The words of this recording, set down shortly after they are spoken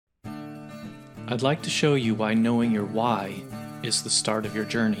I'd like to show you why knowing your why is the start of your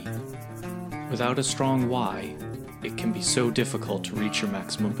journey. Without a strong why, it can be so difficult to reach your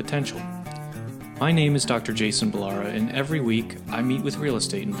maximum potential. My name is Dr. Jason Ballara, and every week I meet with real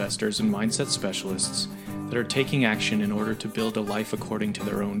estate investors and mindset specialists that are taking action in order to build a life according to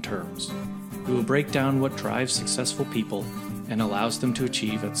their own terms. We will break down what drives successful people and allows them to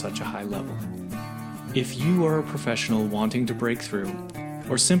achieve at such a high level. If you are a professional wanting to break through,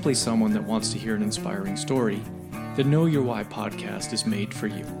 or simply someone that wants to hear an inspiring story, the Know Your Why podcast is made for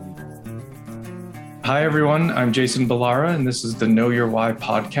you. Hi, everyone. I'm Jason Ballara, and this is the Know Your Why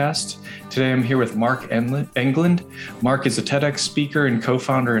podcast. Today, I'm here with Mark Englund. Mark is a TEDx speaker and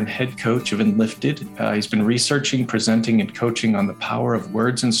co-founder and head coach of Enlifted. He's been researching, presenting, and coaching on the power of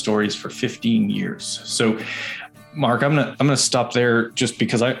words and stories for 15 years. So, Mark, I'm gonna stop there just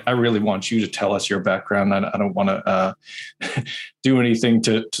because I really want you to tell us your background. I don't want to do anything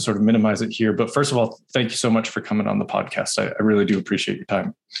to sort of minimize it here. But first of all, thank you so much for coming on the podcast. I really do appreciate your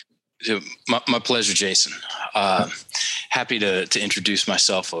time. My pleasure, Jason. Happy to introduce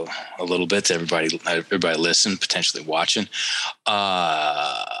myself a little bit to everybody listen, potentially watching.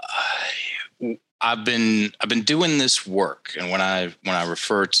 I've been doing this work, and when I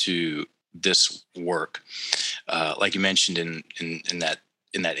refer to this work, like you mentioned in that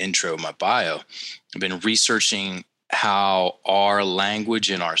intro, my bio, I've been researching how our language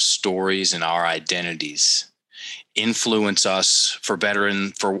and our stories and our identities influence us for better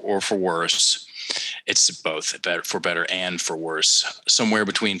and for worse. It's both for better and for worse, somewhere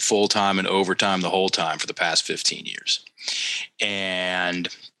between full-time and overtime the whole time for the past 15 years. And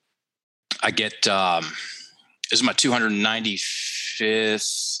I get, this is my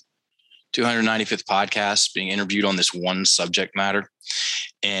 295th podcast being interviewed on this one subject matter.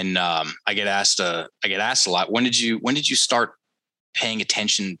 And I get asked a lot, when did you start paying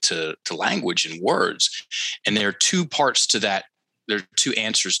attention to language and words? And there are two parts to that. There are two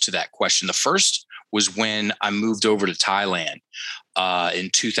answers to that question. The first was when I moved over to Thailand in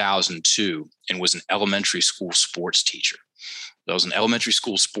 2002 and was an elementary school sports teacher. I was an elementary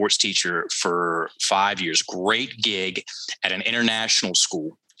school sports teacher for 5 years. Great gig at an international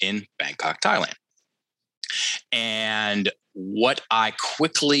school in Bangkok, Thailand. And what I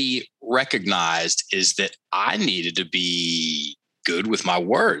quickly recognized is that I needed to be good with my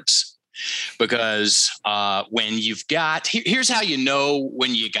words, because when you've got, here's how you know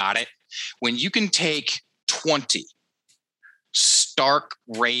when you got it. When you can take 20 stark,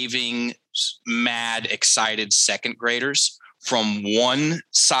 raving, mad, excited second graders from one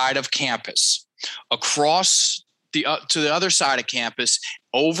side of campus across to the other side of campus,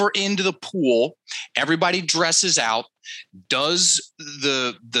 over into the pool, everybody dresses out, does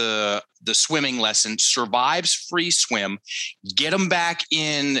the swimming lesson, survives free swim, get them back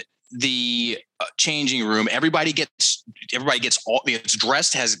in the changing room. Everybody gets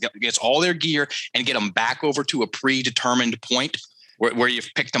dressed, gets all their gear, and get them back over to a predetermined point where you've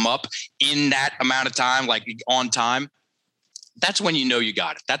picked them up in that amount of time, like on time. That's when you know you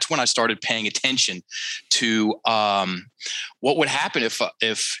got it. That's when I started paying attention to what would happen if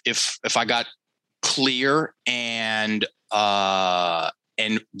I got clear and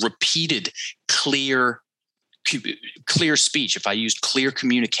repeated clear speech. If I used clear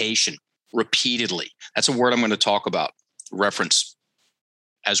communication repeatedly, that's a word I'm going to talk about, reference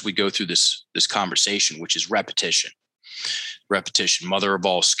as we go through this conversation, which is repetition. Repetition, mother of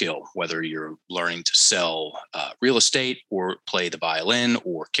all skill, whether you're learning to sell real estate or play the violin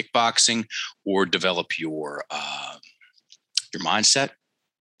or kickboxing or develop your mindset.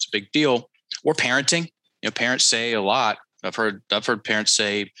 It's a big deal. Or parenting. Parents say a lot. I've heard parents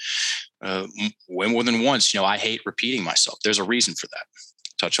say way more than once, I hate repeating myself. There's a reason for that.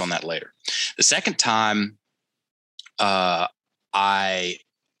 Touch on that later. The second time I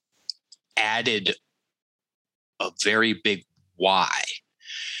added a very big why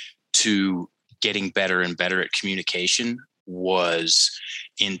to getting better and better at communication was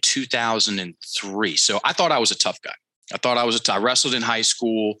in 2003. So I thought I was a tough guy. I wrestled in high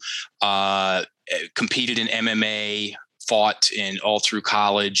school, competed in MMA, fought all through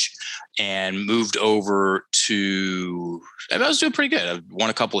college, and moved over to, I was doing pretty good. I won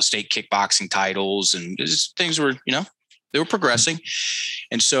a couple of state kickboxing titles, and things were, they were progressing.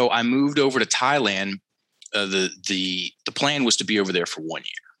 And so I moved over to Thailand. The plan was to be over there for 1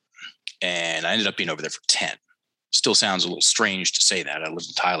 year, and I ended up being over there for 10. Still sounds a little strange to say that. I lived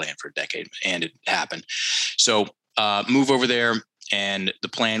in Thailand for a decade, and it happened. So move over there, and the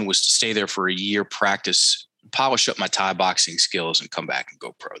plan was to stay there for a year, practice, polish up my Thai boxing skills, and come back and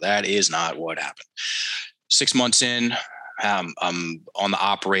go pro. That is not what happened. 6 months in, I'm on the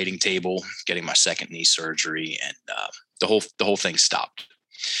operating table getting my second knee surgery, and the whole thing stopped.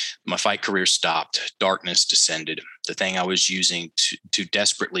 My fight career stopped. Darkness descended. The thing I was using to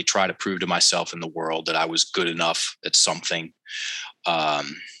desperately try to prove to myself in the world that I was good enough at something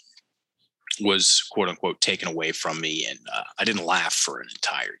was, quote unquote, taken away from me. And I didn't laugh for an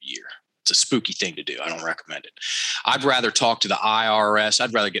entire year. It's a spooky thing to do. I don't recommend it. I'd rather talk to the IRS.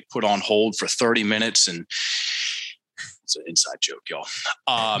 I'd rather get put on hold for 30 minutes. And it's an inside joke, y'all.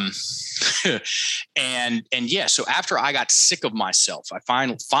 And yeah, so after I got sick of myself, I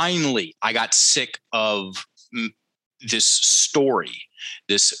finally got sick of this story,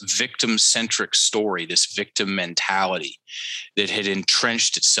 this victim-centric story, this victim mentality that had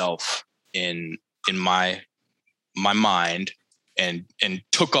entrenched itself in my mind and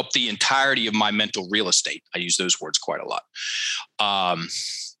took up the entirety of my mental real estate. I use those words quite a lot.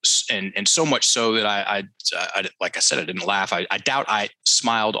 And so much so that I like I said, I didn't laugh. I doubt I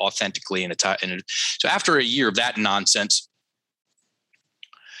smiled authentically so after a year of that nonsense,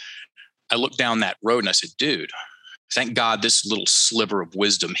 I looked down that road and I said, dude, thank God this little sliver of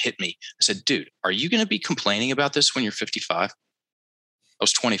wisdom hit me. I said, dude, are you going to be complaining about this when you're 55? I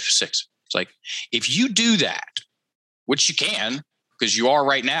was 26. It's like, if you do that, which you can, because you are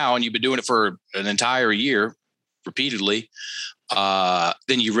right now, and you've been doing it for an entire year repeatedly,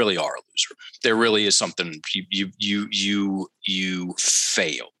 then you really are a loser. There really is something you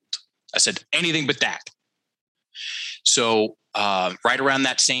failed. I said anything but that. So right around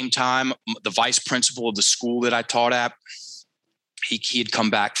that same time, the vice principal of the school that I taught at, he had come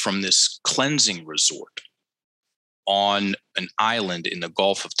back from this cleansing resort on an island in the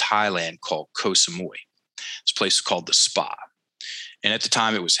Gulf of Thailand called Koh Samui. This place is called the Spa. And at the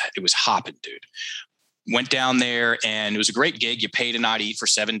time it was hopping, dude. Went down there and it was a great gig. You pay to not eat for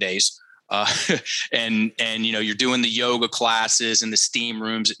 7 days. And you're doing the yoga classes and the steam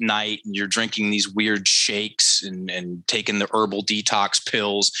rooms at night, and you're drinking these weird shakes and taking the herbal detox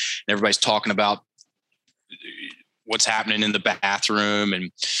pills. And everybody's talking about what's happening in the bathroom.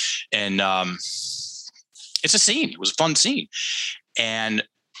 And it's a scene. It was a fun scene. And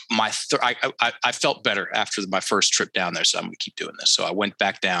I felt better after my first trip down there. So I'm going to keep doing this. So I went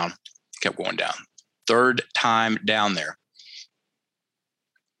back down, kept going down. Third time down there,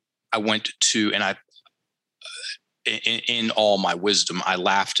 I went to, and in all my wisdom, I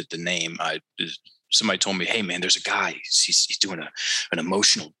laughed at the name. Somebody told me, hey man, there's a guy, he's doing an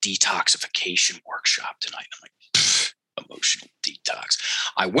emotional detoxification workshop tonight. I'm like, emotional detox.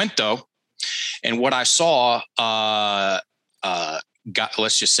 I went though, and what I saw,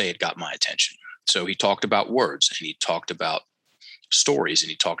 let's just say it got my attention. So he talked about words, and he talked about stories, and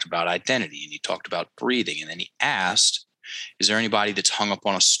he talked about identity, and he talked about breathing. And then he asked, is there anybody that's hung up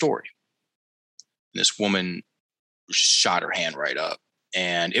on a story? And this woman shot her hand right up,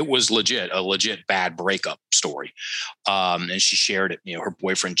 and it was a legit bad breakup story. And she shared it. Her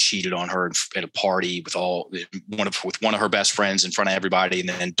boyfriend cheated on her at a party with one of her best friends in front of everybody, and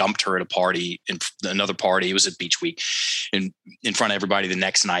then dumped her at a party in another party. It was at Beach Week, and in front of everybody the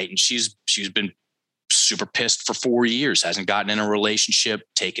next night. And she's been super pissed for 4 years, hasn't gotten in a relationship,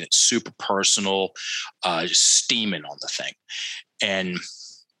 taking it super personal, just steaming on the thing. And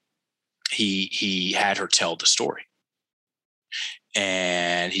he had her tell the story,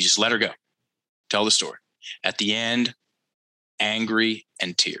 and he just let her go, tell the story. At the end, angry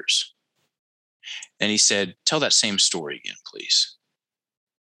and tears. And he said, tell that same story again, please.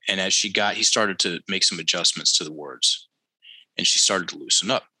 And as he started to make some adjustments to the words, and she started to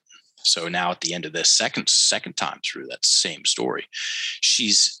loosen up. So now at the end of this second time through that same story,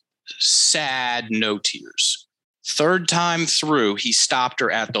 she's sad, no tears. Third time through, he stopped her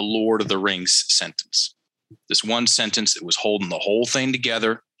at the Lord of the Rings sentence. This one sentence that was holding the whole thing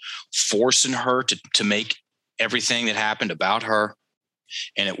together, forcing her to make everything that happened about her.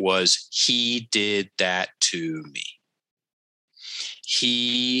 And it was, he did that to me.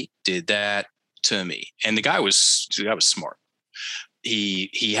 He did that to me. And the guy was smart.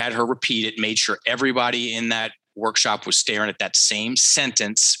 He had her repeat it, made sure everybody in that workshop was staring at that same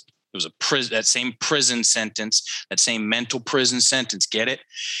sentence. It was that same prison sentence, that same mental prison sentence. Get it?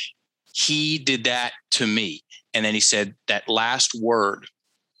 He did that to me. And then he said that last word,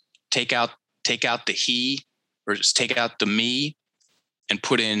 take out the he, or just take out the me and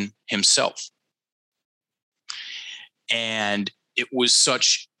put in himself. And it was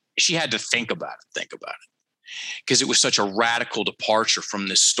she had to think about it. Because it was such a radical departure from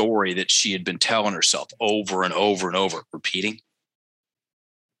this story that she had been telling herself over and over and over, repeating.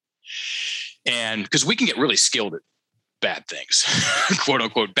 And because we can get really skilled at bad things, quote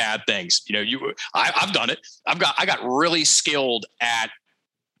unquote bad things. I've done it. I got really skilled at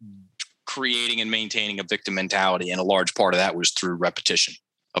creating and maintaining a victim mentality, and a large part of that was through repetition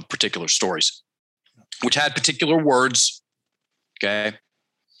of particular stories, which had particular words. Okay,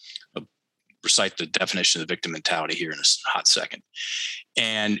 I'll recite the definition of the victim mentality here in a hot second.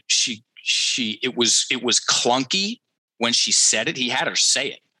 And it was clunky when she said it. He had her say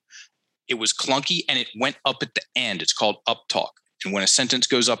it. It was clunky, and it went up at the end. It's called up talk. And when a sentence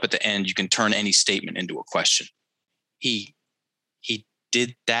goes up at the end, you can turn any statement into a question. He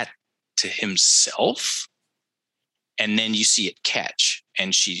did that to himself, and then you see it catch,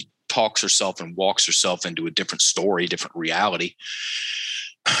 and she talks herself and walks herself into a different story, different reality.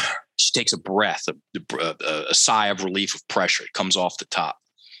 She takes a breath, a sigh of relief, of pressure. It comes off the top,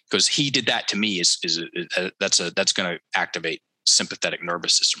 because he did that to me. That's going to activate sympathetic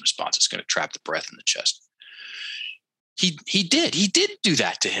nervous system response. It's going to trap the breath in the chest. He did do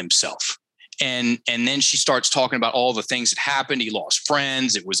that to himself. And then she starts talking about all the things that happened. He lost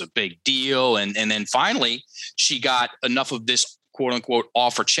friends. It was a big deal. And then finally she got enough of this quote unquote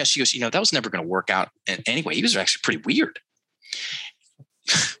off her chest. She goes, that was never going to work out. And anyway, he was actually pretty weird.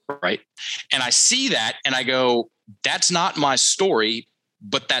 Right. And I see that and I go, that's not my story,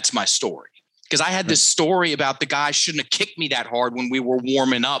 but that's my story. Because I had this story about the guy shouldn't have kicked me that hard when we were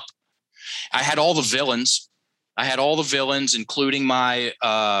warming up. I had all the villains.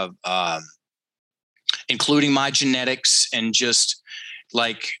 Including my genetics, and just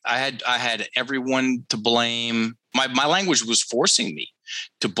like I had everyone to blame. My language was forcing me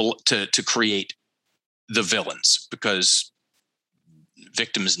to create the villains, because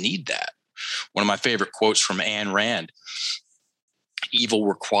victims need that. One of my favorite quotes from Ayn Rand: "Evil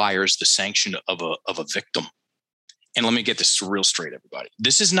requires the sanction of a victim." And let me get this real straight, everybody.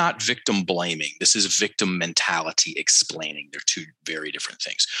 This is not victim blaming. This is victim mentality explaining. They're two very different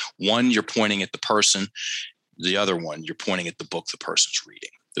things. One, you're pointing at the person. The other one, you're pointing at the book the person's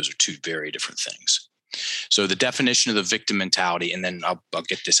reading. Those are two very different things. So the definition of the victim mentality, and then I'll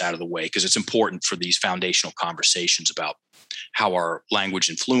get this out of the way because it's important for these foundational conversations about how our language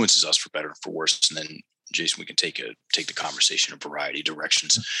influences us for better and for worse. And then, Jason, we can take the conversation in a variety of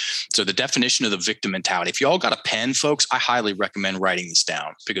directions. So the definition of the victim mentality, if you all got a pen, folks, I highly recommend writing this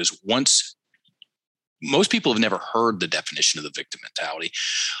down, because most people have never heard the definition of the victim mentality,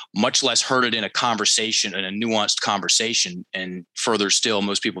 much less heard it in a conversation, in a nuanced conversation. And further still,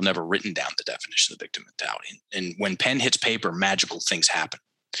 most people have never written down the definition of the victim mentality. And when pen hits paper, magical things happen.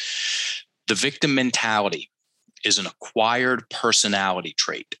 The victim mentality is an acquired personality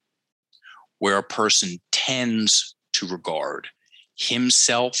trait where a person tends to regard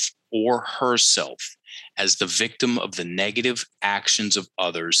himself or herself as the victim of the negative actions of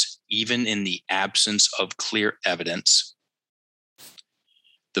others, even in the absence of clear evidence.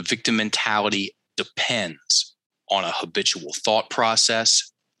 The victim mentality depends on a habitual thought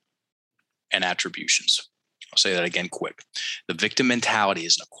process and attributions. I'll say that again quick. The victim mentality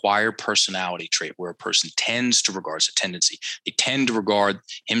is an acquired personality trait where a person tends to regard, it's a tendency, they tend to regard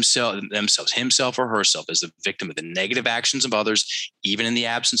himself or herself as the victim of the negative actions of others, even in the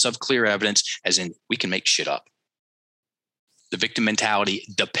absence of clear evidence, as in we can make shit up. The victim mentality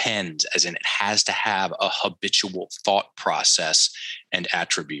depends, as in it has to have a habitual thought process and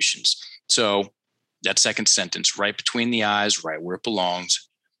attributions. So that second sentence, right between the eyes, right where it belongs,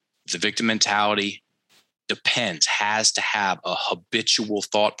 the victim mentality depends, has to have a habitual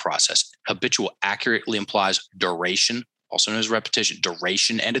thought process. Habitual accurately implies duration, also known as repetition,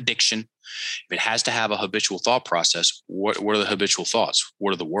 duration and addiction. If it has to have a habitual thought process, what are the habitual thoughts?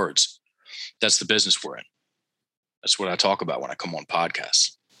 What are the words? That's the business we're in. That's what I talk about when I come on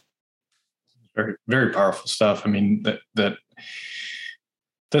podcasts. Very, very powerful stuff. I mean, that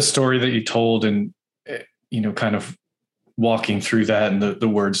the story that you told, and kind of walking through that and the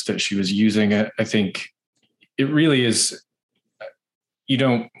words that she was using, I think it really is,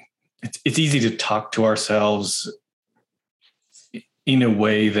 it's easy to talk to ourselves in a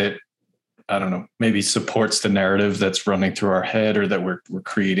way that, I don't know, maybe supports the narrative that's running through our head or that we're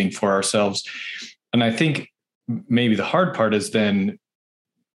creating for ourselves. And I think maybe the hard part is then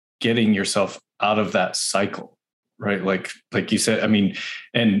getting yourself out of that cycle, right? Like you said, I mean,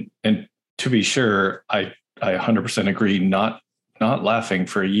 and to be sure, I 100% agree, not laughing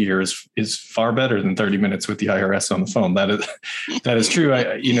for a year is far better than 30 minutes with the IRS on the phone. That is true.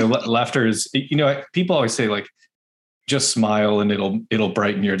 Laughter is, people always say like, just smile and it'll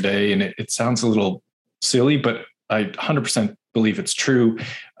brighten your day. And it sounds a little silly, but I 100% believe it's true.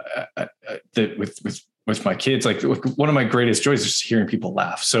 That with my kids, like one of my greatest joys is just hearing people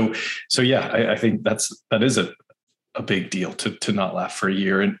laugh. So yeah, I think that is a big deal to not laugh for a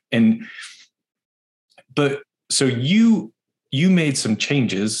year. But so you made some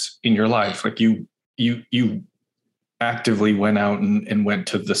changes in your life. Like you actively went out and went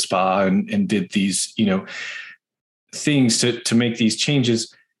to the spa and did these, things to make these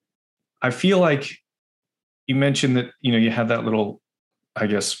changes. I feel like you mentioned that, you had that little, I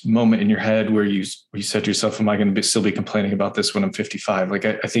guess, moment in your head where you said to yourself, am I going to still be complaining about this when I'm 55? Like,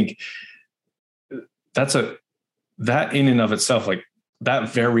 I think that in and of itself, like that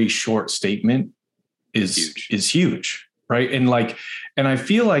very short statement is huge. Right. And I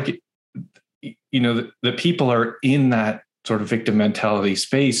feel like, the people are in that sort of victim mentality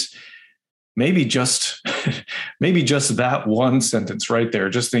space. Maybe just that one sentence right there,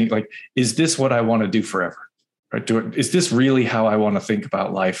 just think like, is this what I want to do forever? Right? Is this really how I want to think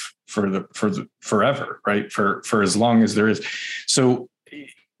about life for forever? Right. For as long as there is. So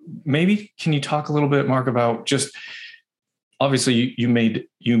maybe can you talk a little bit, Mark, about just, obviously you made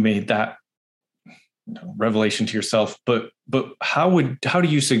that revelation to yourself, but how do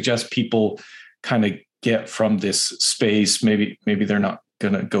you suggest people kind of get from this space? Maybe they're not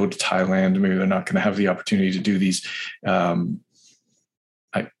going to go to Thailand. Maybe they're not going to have the opportunity to do these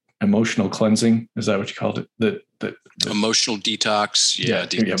emotional cleansing. Is that what you called it? The emotional detox. Yeah.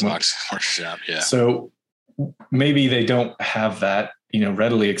 Detox workshop. Yeah. So maybe they don't have that,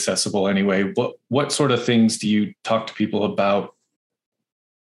 readily accessible anyway. What sort of things do you talk to people about?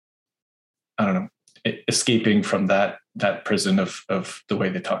 I don't know, escaping from that prison of the way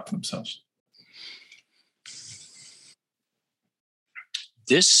they talk to themselves.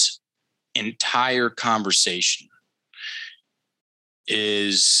 This entire conversation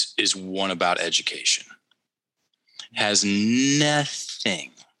is one about education. Has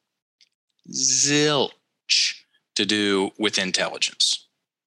nothing, zilch, to do with intelligence.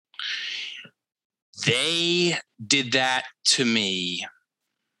 They did that to me.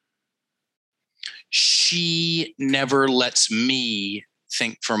 She never lets me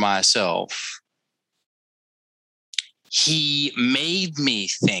think for myself. He made me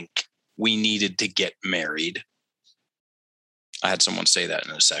think we needed to get married. I had someone say that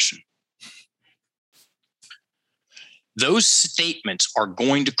in a session. Those statements are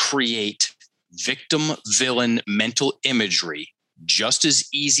going to create victim-villain mental imagery just as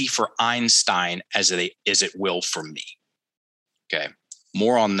easy for Einstein as it will for me. Okay,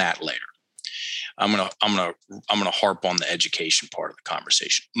 more on that later. I'm gonna harp on the education part of the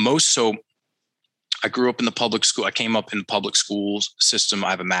conversation. I grew up in the public school. I came up in the public schools system.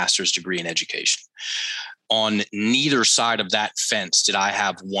 I have a master's degree in education. On neither side of that fence did I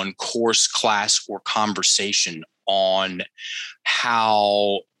have one course, class, or conversation on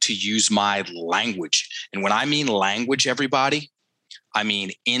how to use my language. And when I mean language, everybody, I mean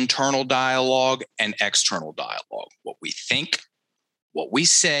internal dialogue and external dialogue. What we think, what we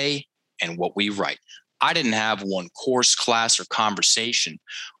say, and what we write. I didn't have one course, class, or conversation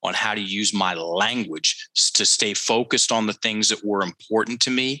on how to use my language to stay focused on the things that were important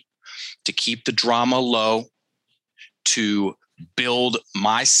to me, to keep the drama low, to build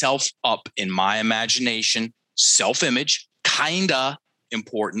myself up in my imagination, self-image, kinda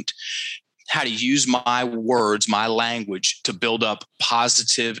important, how to use my words, my language to build up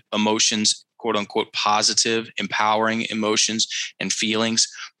positive emotions, quote unquote, positive, empowering emotions and feelings.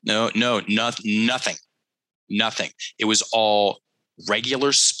 Nothing. It was all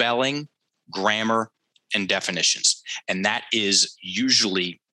regular spelling, grammar, and definitions. And that is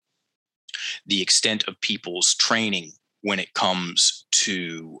usually the extent of people's training when it comes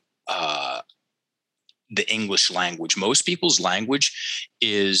to the English language. Most people's language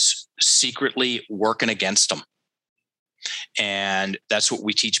is secretly working against them. And that's what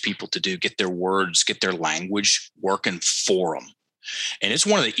we teach people to do, get their words, get their language working for them. And it's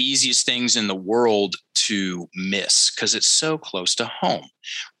one of the easiest things in the world to miss because it's so close to home,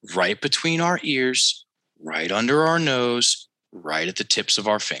 right between our ears, right under our nose, right at the tips of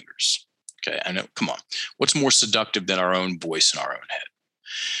our fingers. Okay, I know, come on. What's more seductive than our own voice in our own head?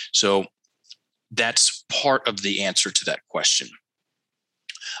 So that's part of the answer to that question.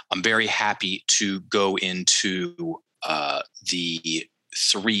 I'm very happy to go into the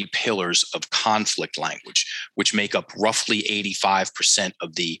 3 pillars of conflict language, which make up roughly 85%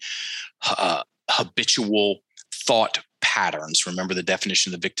 of the habitual thought patterns. Remember the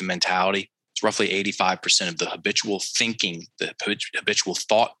definition of the victim mentality? It's roughly 85% of the habitual thinking, the habitual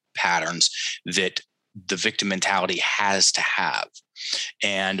thought patterns that the victim mentality has to have.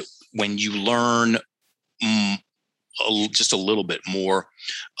 And when you learn just a little bit more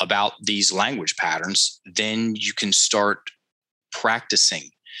about these language patterns, then you can start practicing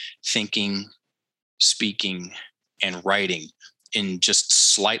thinking, speaking, and writing in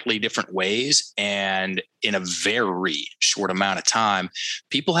just slightly different ways. And in a very short amount of time,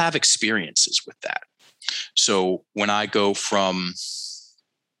 people have experiences with that. So when I go from,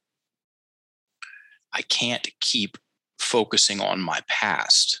 I can't keep focusing on my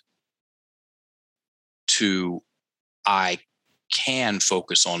past, to I can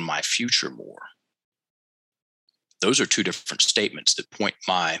focus on my future more. Those are two different statements that point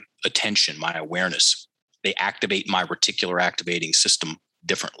my attention, my awareness. They activate my reticular activating system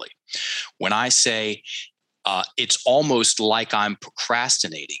differently. When I say it's almost like I'm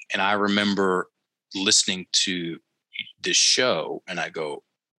procrastinating, and I remember listening to this show and I go,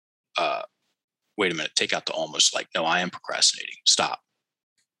 wait a minute, take out the almost, like, no, I am procrastinating. Stop.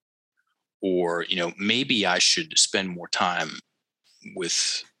 Or, maybe I should spend more time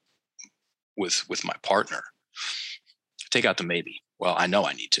with my partner. Take out the maybe. Well, I know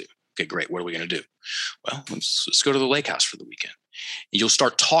I need to. Okay, great. What are we going to do? Well, let's go to the lake house for the weekend. You'll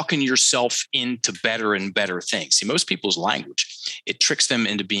start talking yourself into better and better things. See, most people's language, it tricks them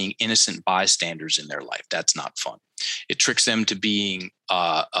into being innocent bystanders in their life. That's not fun. It tricks them to being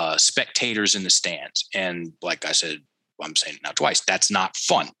spectators in the stands. And like I said, I'm saying it now twice, that's not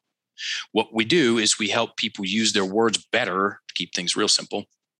fun. What we do is we help people use their words better, to keep things real simple,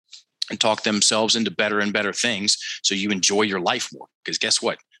 and talk themselves into better and better things so you enjoy your life more. Because guess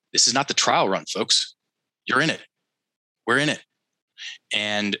what? This is not the trial run, folks. You're in it. We're in it.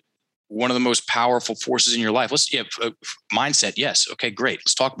 And one of the most powerful forces in your life, mindset. Yes. Okay, great.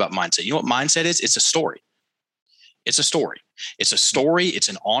 Let's talk about mindset. You know what mindset is? It's a story. It's a story. It's a story. It's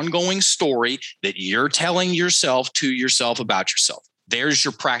an ongoing story that you're telling yourself to yourself about yourself. There's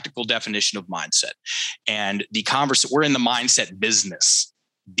your practical definition of mindset. And we're in the mindset business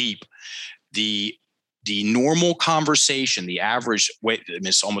deep. The normal conversation, the average way,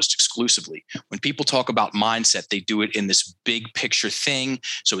 it's almost exclusively, when people talk about mindset, they do it in this big picture thing.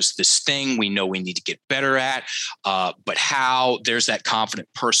 So it's this thing we know we need to get better at. But how? There's that confident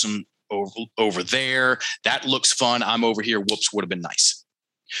person over there. That looks fun. I'm over here. Whoops, would have been nice.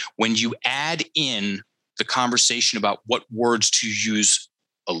 When you add in the conversation about what words to use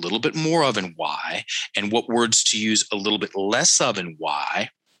a little bit more of and why, and what words to use a little bit less of and why,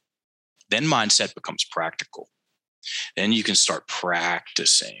 then mindset becomes practical. Then you can start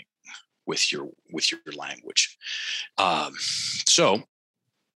practicing with your language. So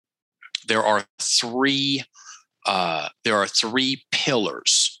there are three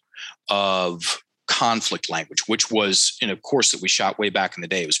pillars of conflict language, which was in a course that we shot way back in the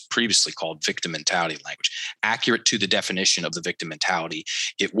day. It was previously called victim mentality language. Accurate to the definition of the victim mentality,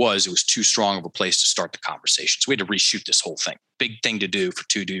 it was too strong of a place to start the conversation. So we had to reshoot this whole thing. Big thing to do for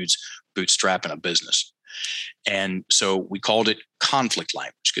two dudes bootstrapping a business. And so we called it conflict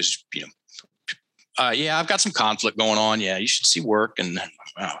language because, I've got some conflict going on. Yeah, you should see work. And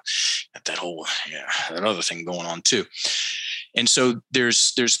got that other thing going on too. And so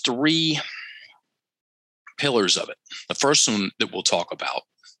there's three pillars of it. The first one that we'll talk about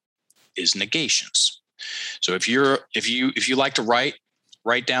is negations. So if you like to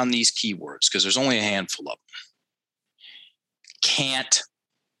write down these keywords, because there's only a handful of them. Can't,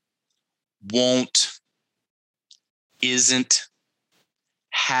 won't, isn't,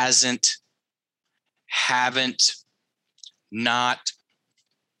 hasn't, haven't, not,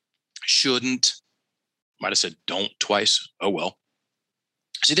 shouldn't. Might have said don't twice. Oh well.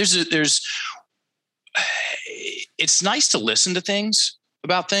 See, it's nice to listen to things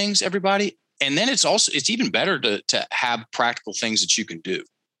about things, everybody. And then it's even better to have practical things that you can do.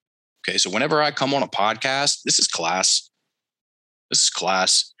 Okay. So whenever I come on a podcast, this is class.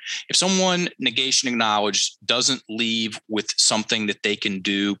 If someone negation acknowledged doesn't leave with something that they can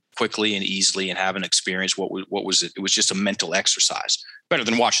do quickly and easily and have an experience, what was it? It was just a mental exercise. Better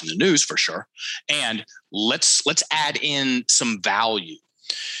than watching the news for sure. And let's add in some value.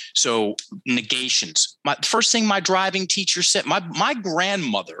 So negations. The first thing my driving teacher said, my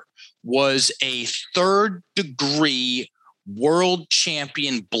grandmother was a 3rd degree world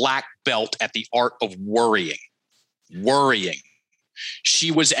champion black belt at the art of worrying. She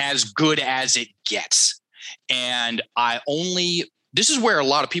was as good as it gets. And this is where a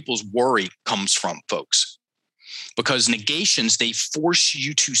lot of people's worry comes from, folks, because negations, they force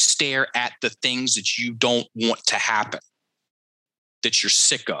you to stare at the things that you don't want to happen. that you're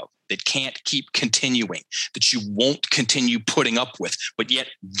sick of, that can't keep continuing, that you won't continue putting up with, but yet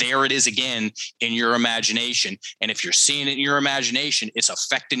there it is again in your imagination. And if you're seeing it in your imagination, it's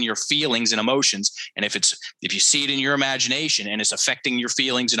affecting your feelings and emotions. And if you see it in your imagination and it's affecting your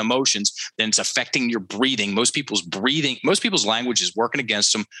feelings and emotions, then it's affecting your breathing. Most people's language is working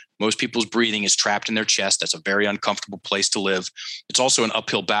against them. Most people's breathing is trapped in their chest. That's a very uncomfortable place to live. It's also an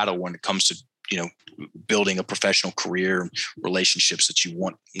uphill battle when it comes to, building a professional career, relationships that you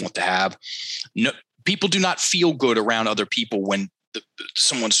want to have. No, people do not feel good around other people when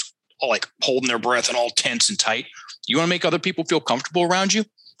someone's like holding their breath and all tense and tight. You want to make other people feel comfortable around you?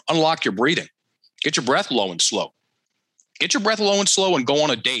 Unlock your breathing. Get your breath low and slow. Get your breath low and slow and go on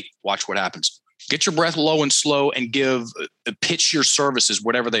a date. Watch what happens. Get your breath low and slow and pitch your services,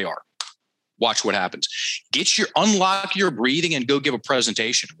 whatever they are. Watch what happens. Unlock your breathing and go give a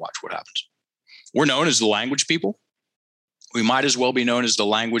presentation. Watch what happens. We're known as the language people. We might as well be known as the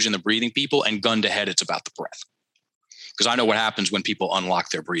language and the breathing people, and gun to head, it's about the breath. Because I know what happens when people unlock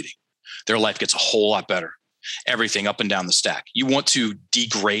their breathing. Their life gets a whole lot better. Everything up and down the stack. You want to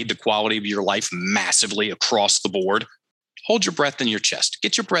degrade the quality of your life massively across the board? Hold your breath in your chest.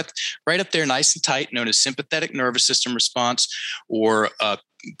 Get your breath right up there nice and tight, known as sympathetic nervous system response, or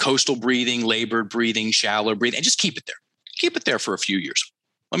coastal breathing, labored breathing, shallow breathing, and just keep it there. Keep it there for a few years.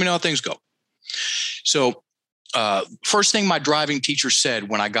 Let me know how things go. So first thing my driving teacher said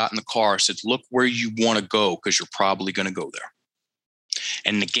when I got in the car, said, look where you want to go, because you're probably going to go there.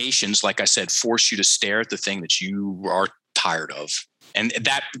 And negations, like I said, force you to stare at the thing that you are tired of. And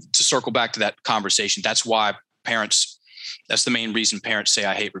that, to circle back to that conversation, that's why that's the main reason parents say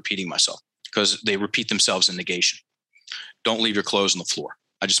I hate repeating myself, because they repeat themselves in negation. Don't leave your clothes on the floor.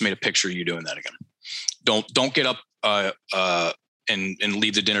 I just made a picture of you doing that again. Don't get up and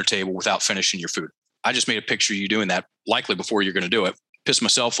leave the dinner table without finishing your food. I just made a picture of you doing that, likely before you're going to do it. Piss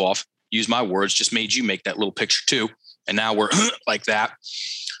myself off, use my words, just made you make that little picture too. And now we're like that.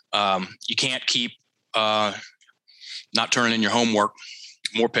 You can't keep not turning in your homework,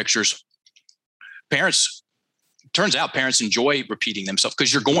 more pictures. Turns out parents enjoy repeating themselves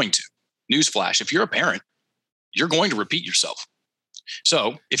because you're going to. Newsflash, if you're a parent, you're going to repeat yourself.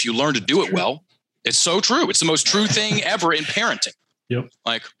 So if you learn to do it well, it's so true. It's the most true thing ever in parenting. Yep.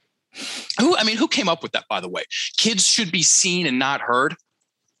 Like, who came up with that, by the way? Kids should be seen and not heard.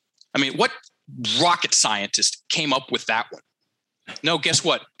 I mean, what rocket scientist came up with that one? No, guess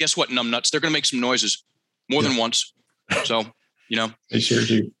what? Guess what, numbnuts? They're going to make some noises more than once. So, They sure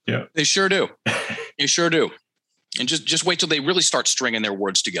do. Yeah. They sure do. They sure do. And just wait till they really start stringing their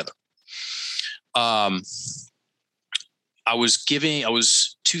words together. I was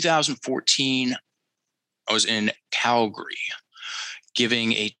 2014, I was in Calgary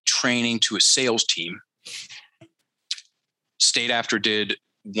giving a training to a sales team. Stayed after, did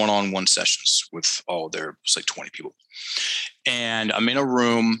one-on-one sessions with it's like 20 people. And I'm in a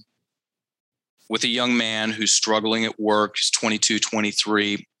room with a young man who's struggling at work. He's 22,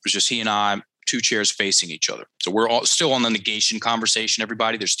 23. It was just he and I, 2 chairs facing each other. So we're all still on the negation conversation,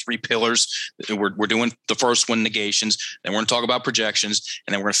 everybody. There's 3 pillars. We're doing the first one, negations. Then we're going to talk about projections.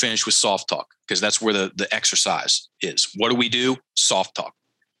 And then we're going to finish with soft talk, because that's where the exercise is. What do we do? Soft talk.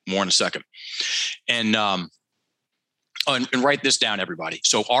 More in a second. And write this down, everybody.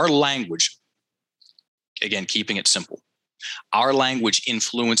 So our language, again, keeping it simple, our language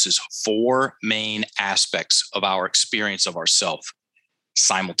influences 4 main aspects of our experience of ourselves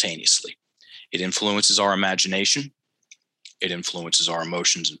simultaneously. It influences our imagination. It influences our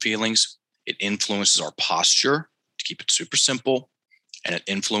emotions and feelings. It influences our posture, to keep it super simple. And it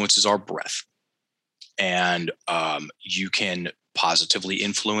influences our breath. And you can positively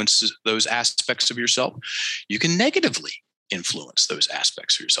influence those aspects of yourself. You can negatively influence those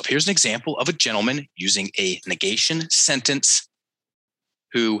aspects of yourself. Here's an example of a gentleman using a negation sentence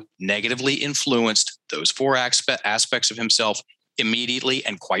who negatively influenced those 4 aspects of himself immediately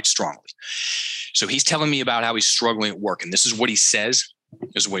and quite strongly. So he's telling me about how he's struggling at work. And this is what he says.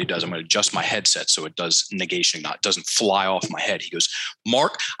 This is what he does. I'm going to adjust my headset so it does negation, doesn't fly off my head. He goes,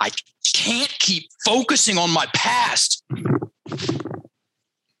 Mark, I can't keep focusing on my past.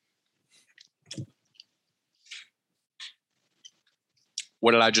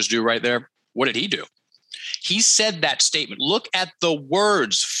 What did I just do right there? What did he do? He said that statement. Look at the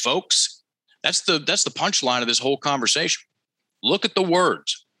words, folks. That's the punchline of this whole conversation. Look at the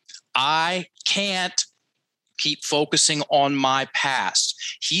words. I can't keep focusing on my past.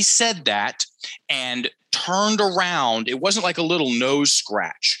 He said that and turned around. It wasn't like a little nose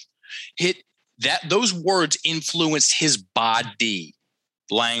scratch. Those words influenced his body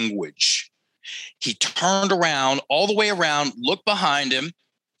language. He turned around, all the way around, looked behind him,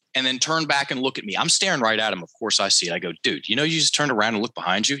 and then turned back and looked at me. I'm staring right at him. Of course I see it. I go, dude, you just turned around and looked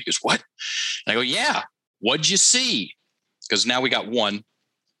behind you? He goes, what? And I go, yeah. What'd you see? Because now we got one,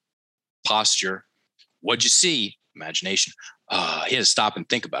 posture. What'd you see? Imagination. He had to stop and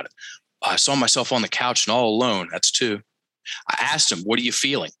think about it. I saw myself on the couch and all alone. That's two. I asked him, what are you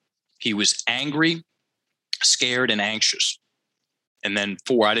feeling? He was angry, scared, and anxious. And then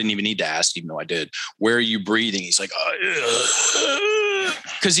 4, I didn't even need to ask, even though I did. Where are you breathing? He's like,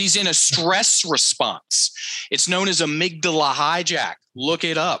 because he's in a stress response. It's known as amygdala hijack. Look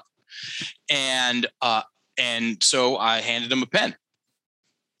it up. And so I handed him a pen.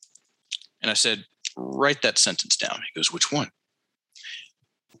 And I said, write that sentence down. He goes, which one?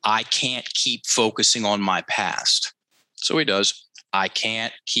 I can't keep focusing on my past. So he does. I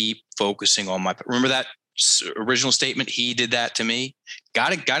can't keep focusing on my. Remember that original statement? He did that to me.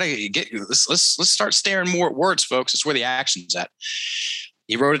 Gotta get. Let's start staring more at words, folks. That's where the action's at.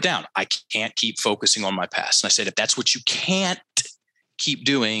 He wrote it down. I can't keep focusing on my past. And I said, if that's what you can't keep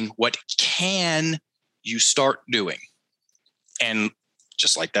doing, what can you start doing? And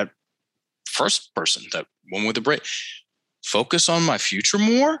just like that first person, that one with the break, focus on my future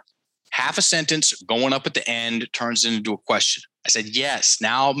more. Half a sentence going up at the end turns into a question. I said, yes,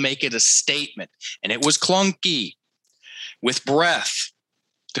 now make it a statement. And it was clunky with breath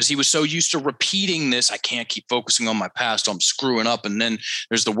because he was so used to repeating this. I can't keep focusing on my past. I'm screwing up. And then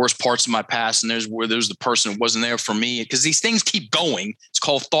there's the worst parts of my past. And there's the person who wasn't there for me, because these things keep going. It's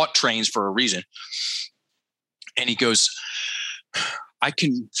called thought trains for a reason. And he goes, I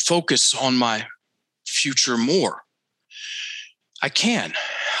can focus on my future more. I can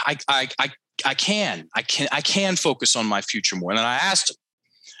focus on my future more. And then I asked him,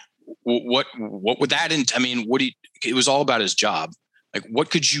 what would that, I mean, it was all about his job. Like,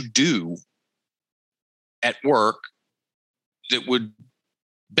 what could you do at work that would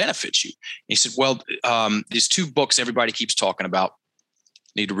benefit you? And he said, well, these 2 books everybody keeps talking about,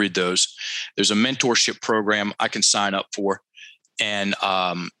 need to read those. There's a mentorship program I can sign up for. And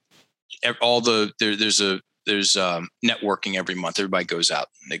there's networking every month. Everybody goes out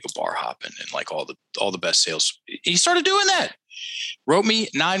and they go bar hopping and like all the best sales. He started doing that. Wrote me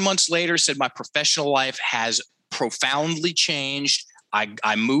 9 months later, said my professional life has profoundly changed.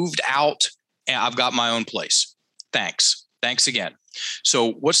 I moved out and I've got my own place. Thanks again.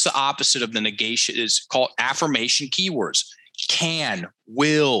 So what's the opposite of the negation? Is called affirmation keywords. Can,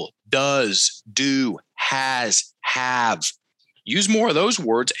 will, does, do, has, have. Use more of those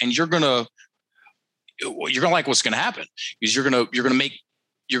words and you're gonna like what's gonna happen, because you're gonna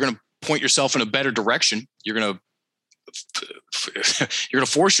point yourself in a better direction. You're gonna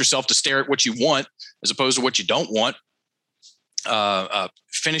force yourself to stare at what you want as opposed to what you don't want.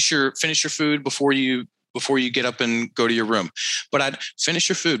 Finish your food before you get up and go to your room. But I'd finish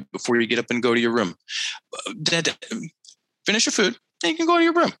your food before you get up and go to your room. Finish your food, then you can go to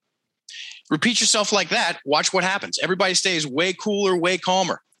your room. Repeat yourself like that. Watch what happens. Everybody stays way cooler, way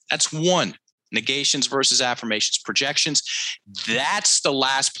calmer. That's one. Negations versus affirmations. Projections. That's the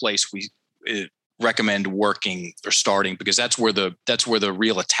last place we recommend working or starting, because that's where the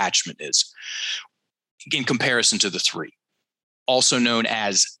real attachment is in comparison to the 3. Also known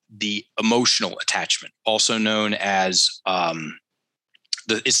as the emotional attachment. Also known as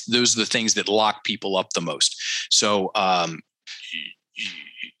those are the things that lock people up the most. So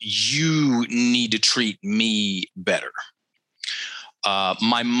you need to treat me better.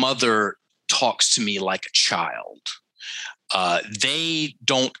 My mother talks to me like a child. They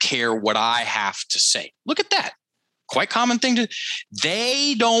don't care what I have to say. Look at that. Quite common thing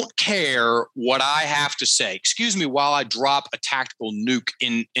they don't care what I have to say. Excuse me while I drop a tactical nuke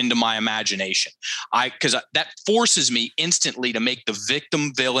into my imagination. Because that forces me instantly to make the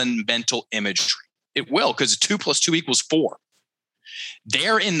victim villain mental imagery. It will, because 2 + 2 = 4.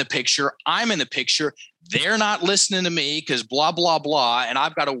 They're in the picture. I'm in the picture. They're not listening to me because blah, blah, blah. And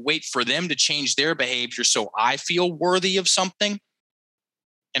I've got to wait for them to change their behavior so I feel worthy of something.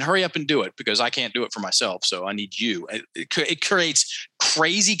 And hurry up and do it, because I can't do it for myself. So I need you. It creates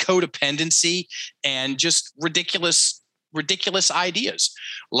crazy codependency and just ridiculous ideas.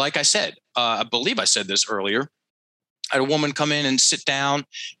 Like I said, I believe I said this earlier. I had a woman come in and sit down,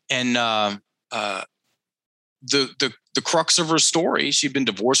 and the crux of her story, she'd been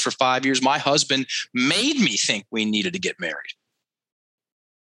divorced for 5 years. My husband made me think we needed to get married.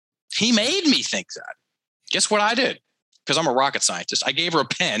 He made me think that. Guess what I did? Because I'm a rocket scientist. I gave her a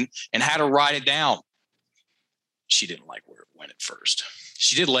pen and had her write it down. She didn't like where it went at first.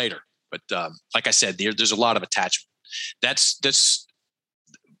 She did later. But like I said, there's a lot of attachment. That's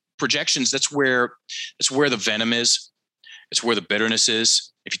projections, that's where the venom is. It's where the bitterness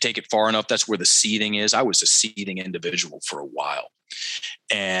is. If you take it far enough, that's where the seething is. I was a seething individual for a while.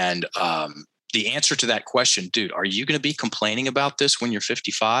 And the answer to that question, dude, are you going to be complaining about this when you're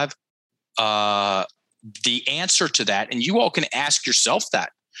 55? The answer to that, and you all can ask yourself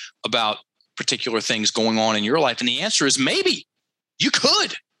that about particular things going on in your life. And the answer is maybe. You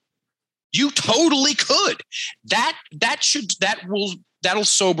could. You totally could. That'll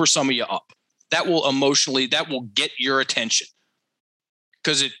sober some of you up. That will get your attention.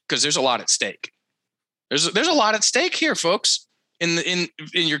 Because there's a lot at stake. There's a lot at stake here, folks. In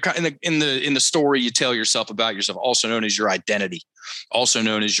the story you tell yourself about yourself, also known as your identity, also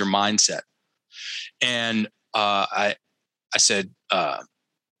known as your mindset. And I said,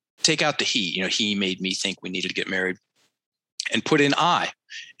 take out the he. He made me think we needed to get married, and put in I.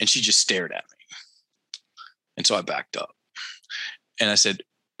 And she just stared at me. And so I backed up, and I said,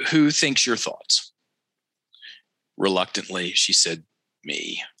 who thinks your thoughts? Reluctantly, she said,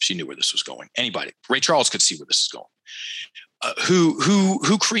 me. She knew where this was going. Anybody. Ray Charles could see where this is going.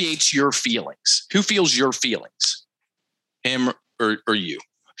 Who creates your feelings? Who feels your feelings? Him or you?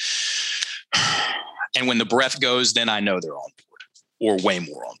 And when the breath goes, then I know they're on board, or way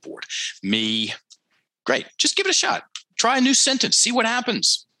more on board. Me. Great. Just give it a shot. Try a new sentence. See what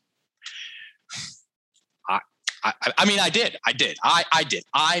happens. I mean, I did.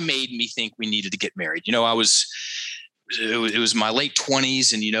 I made me think we needed to get married. It was my late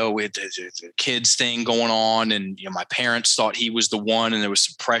 20s, and, with the kids thing going on, and, my parents thought he was the one, and there was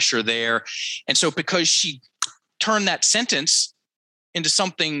some pressure there. And so because she turned that sentence into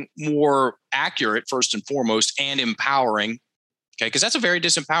something more accurate, first and foremost, and empowering, okay, because that's a very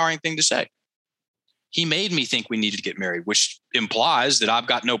disempowering thing to say. He made me think we needed to get married, which implies that I've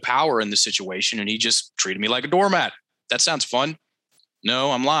got no power in the situation, and he just treated me like a doormat. That sounds fun.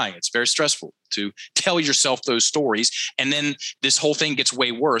 No, I'm lying. It's very stressful to tell yourself those stories. And then this whole thing gets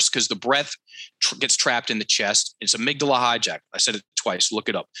way worse because the breath gets trapped in the chest. It's amygdala hijack. I said it twice. Look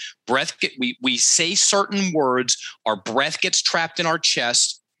it up. We say certain words. Our breath gets trapped in our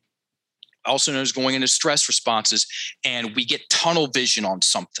chest, also known as going into stress responses, and we get tunnel vision on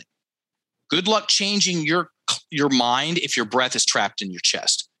something. Good luck changing your mind if your breath is trapped in your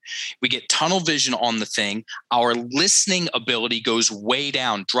chest. We get tunnel vision on the thing. Our listening ability goes way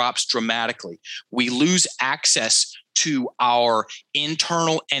down, drops dramatically. We lose access to our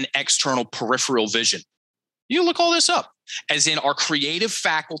internal and external peripheral vision. You look all this up, as in our creative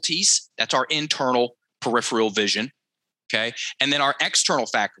faculties. That's our internal peripheral vision. Okay. And then our external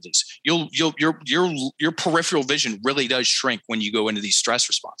faculties, your peripheral vision really does shrink when you go into these stress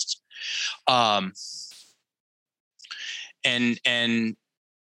responses.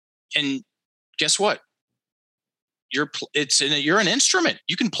 And guess what? You're an instrument.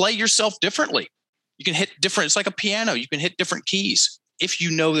 You can play yourself differently. You can hit different. It's like a piano. You can hit different keys if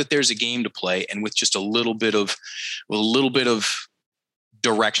you know that there's a game to play, and with just a little bit of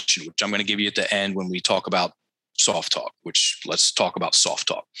direction, which I'm going to give you at the end when we talk about soft talk. Let's talk about soft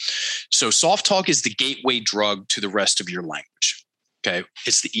talk. So soft talk is the gateway drug to the rest of your language. Okay.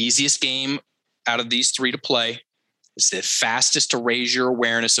 It's the easiest game out of these three to play. It's the fastest to raise your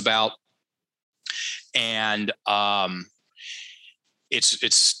awareness about. And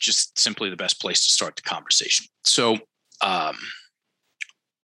it's just simply the best place to start the conversation. So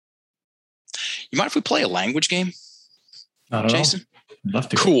you mind if we play a language game? Not at Jason? All. Love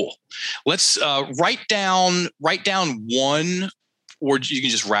to. Cool. Let's write down one, or you can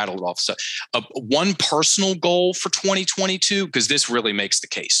just rattle it off. So, one personal goal for 2022, because this really makes the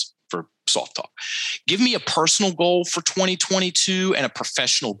case for soft talk. Give me a personal goal for 2022 and a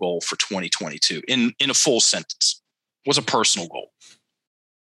professional goal for 2022 in a full sentence. What's a personal goal?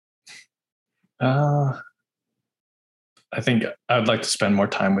 I think I'd like to spend more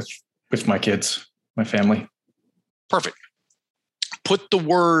time with my kids, my family. Perfect. Put the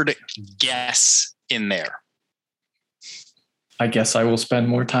word guess in there. I guess I will spend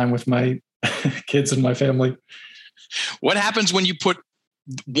more time with my kids and my family. What happens when you put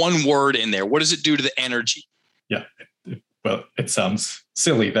one word in there? What does it do to the energy? Yeah. Well, it sounds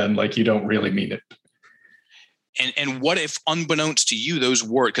silly then, like you don't really mean it. And what if, unbeknownst to you, those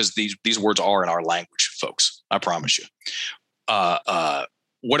words, because these words are in our language, folks, I promise you.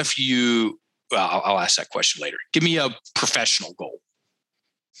 What if you, I'll ask that question later. Give me a professional goal.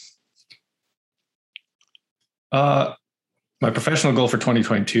 My professional goal for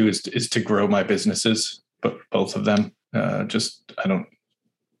 2022 is to grow my businesses, but both of them. I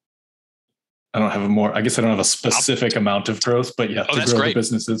don't have I guess I don't have a specific amount of growth, but yeah, to grow the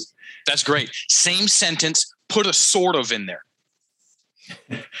businesses. That's great. Same sentence, put a sort of in there.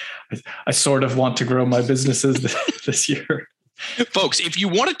 I sort of want to grow my businesses this year. Folks, if you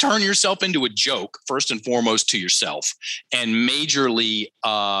want to turn yourself into a joke, first and foremost to yourself, and majorly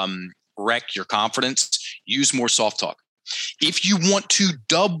wreck your confidence, use more soft talk. If you want to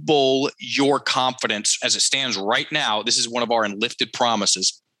double your confidence as it stands right now, this is one of our enlifted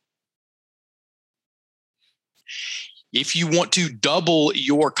promises. If you want to double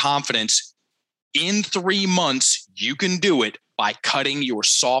your confidence in 3 months, you can do it by cutting your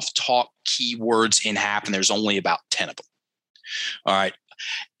soft talk keywords in half, and there's only about 10 of them. All right.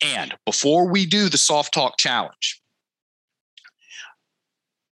 And before we do the soft talk challenge,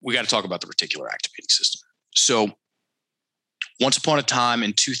 we got to talk about the reticular activating system. So once upon a time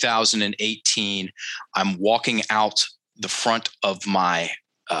in 2018, I'm walking out the front of my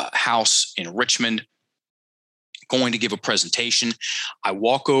house in Richmond, going to give a presentation. I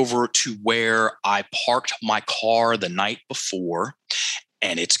walk over to where I parked my car the night before,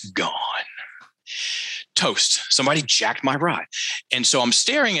 and it's gone. Toast. Somebody jacked my ride. And so I'm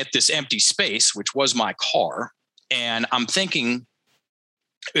staring at this empty space, which was my car, and I'm thinking,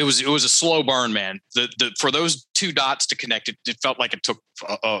 it was a slow burn, man. For those 2 dots to connect, it felt like it took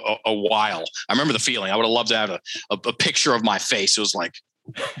a while. I remember the feeling. I would have loved to have a picture of my face. It was like,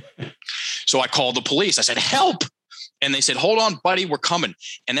 so I called the police. I said, help. And they said, hold on, buddy, we're coming.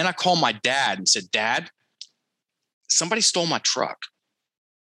 And then I called my dad and said, Dad, somebody stole my truck.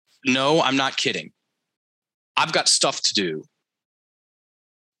 No, I'm not kidding. I've got stuff to do.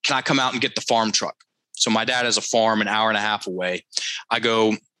 Can I come out and get the farm truck? So my dad has a farm an hour and a half away. I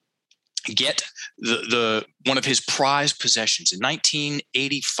go get the one of his prized possessions. In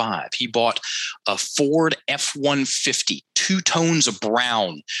 1985, he bought a Ford F-150, 2 tones of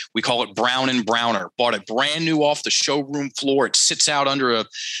brown. We call it Brown and Browner. Bought it brand new off the showroom floor. It sits out under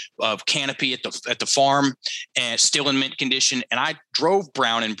a canopy at the farm, and still in mint condition. And I drove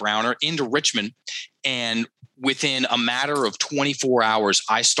Brown and Browner into Richmond, and within a matter of 24 hours,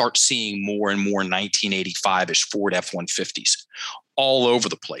 I start seeing more and more 1985-ish Ford F-150s all over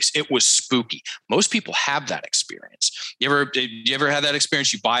the place. It was spooky. Most people have that experience. You ever had that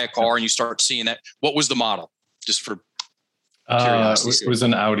experience? You buy a car and you start seeing that. What was the model? Just for curiosity. It was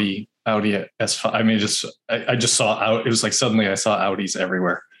an Audi S5. I mean, I just saw it was like suddenly I saw Audis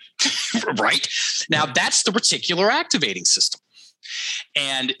everywhere. Right? Now that's the reticular activating system.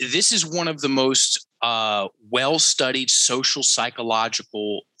 And this is one of the most well-studied social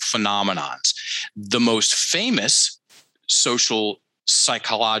psychological phenomenons. The most famous social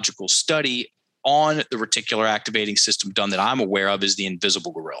psychological study on the reticular activating system done that I'm aware of is the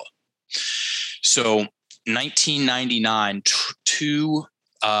invisible gorilla. So 1999, 2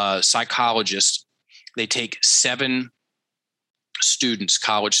 psychologists, they take 7 students,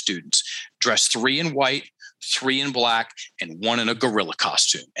 college students, dressed 3 in white, 3 in black, and 1 in a gorilla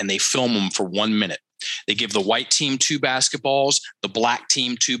costume. And they film them for 1 minute. They give the white team 2 basketballs, the black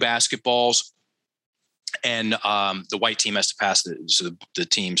team 2 basketballs, and the white team has to pass the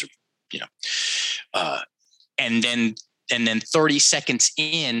teams, and then 30 seconds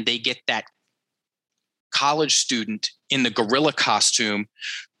in, they get that college student in the gorilla costume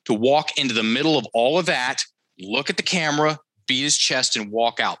to walk into the middle of all of that, look at the camera, beat his chest, and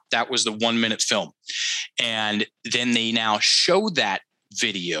walk out. That was the 1 minute film. And then they now show that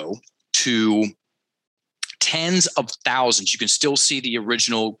video to tens of thousands. You can still see the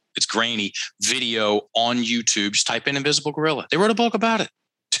original, it's grainy, video on YouTube. Just type in Invisible Gorilla. They wrote a book about it.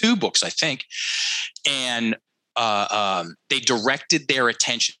 2 books, I think. And they directed their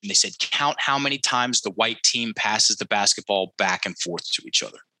attention. They said, count how many times the white team passes the basketball back and forth to each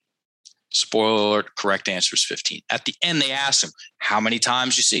other. Spoiler alert, correct answer is 15. At the end, they asked them, how many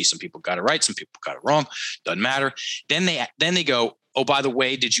times you see? Some people got it right. Some people got it wrong. Doesn't matter. Then they go, oh, by the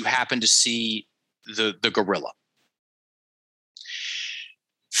way, did you happen to see the gorilla?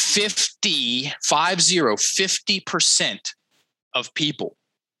 50% of people,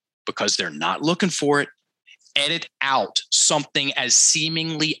 because they're not looking for it, edit out something as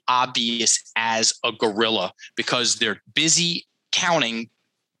seemingly obvious as a gorilla because they're busy counting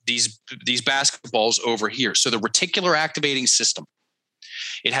these basketballs over here. So the reticular activating system,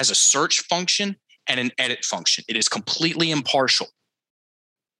 it has a search function and an edit function. It is completely impartial.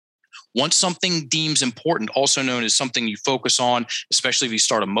 Once something deems important, also known as something you focus on, especially if you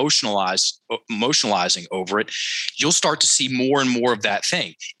start emotionalizing over it, you'll start to see more and more of that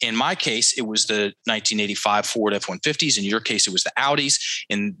thing. In my case, it was the 1985 Ford F-150s. In your case, it was the Audis.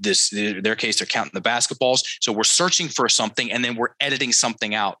 In their case, they're counting the basketballs. So we're searching for something and then we're editing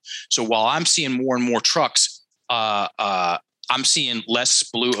something out. So while I'm seeing more and more trucks, I'm seeing less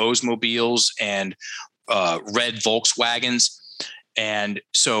blue Oldsmobiles and red Volkswagens. And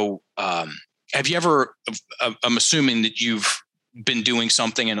so have you ever, I'm assuming that you've been doing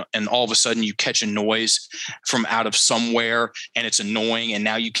something and all of a sudden you catch a noise from out of somewhere and it's annoying and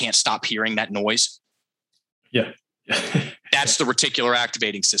now you can't stop hearing that noise? Yeah. That's the reticular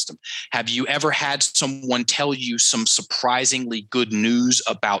activating system. Have you ever had someone tell you some surprisingly good news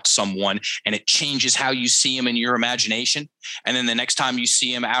about someone and it changes how you see them in your imagination? And then the next time you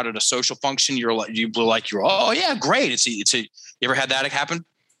see them out at a social function, you're like, oh yeah, great. You ever had that happen?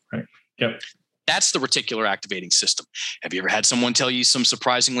 Right. Yep. That's the reticular activating system. Have you ever had someone tell you some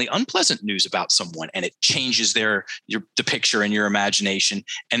surprisingly unpleasant news about someone and it changes the picture in your imagination,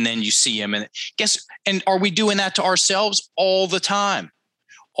 and then you see them and are we doing that to ourselves all the time?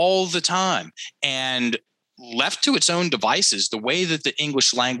 All the time. And left to its own devices, the way that the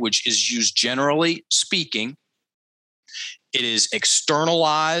English language is used, generally speaking, it is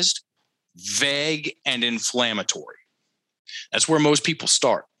externalized, vague, and inflammatory. That's where most people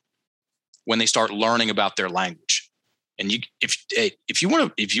start when they start learning about their language. And if you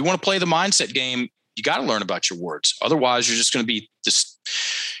want to play the mindset game, you got to learn about your words. Otherwise, you're just going to be this,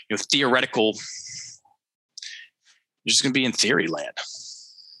 theoretical. You're just going to be in theory land.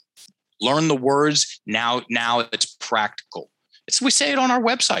 Learn the words now. It's practical. We say it on our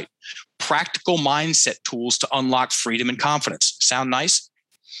website. Practical mindset tools to unlock freedom and confidence. Sound nice?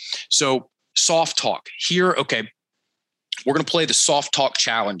 So soft talk here. Okay, we're going to play the soft talk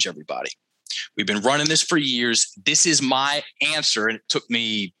challenge, everybody. We've been running this for years. This is my answer, and it took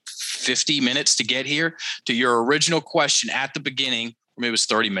me 50 minutes to get here, to your original question at the beginning, or maybe it was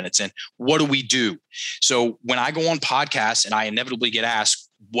 30 minutes in. What do we do? So when I go on podcasts and I inevitably get asked,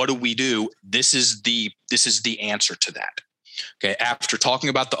 what do we do? This is the answer to that. Okay. After talking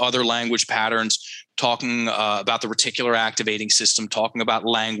about the other language patterns, talking about the reticular activating system, talking about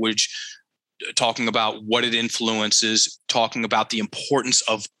language, talking about what it influences, talking about the importance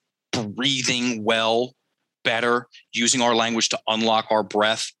of breathing well, better, using our language to unlock our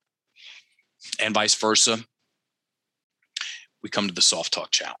breath, and vice versa, we come to the soft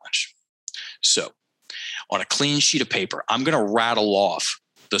talk challenge. So on a clean sheet of paper, I'm going to rattle off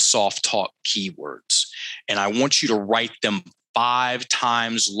the soft talk keywords, and I want you to write them 5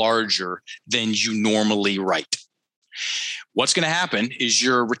 times larger than you normally write. What's going to happen is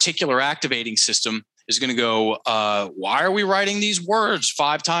your reticular activating system is going to go, why are we writing these words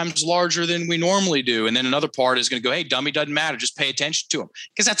 5 times larger than we normally do? And then another part is going to go, hey, dummy, doesn't matter. Just pay attention to them,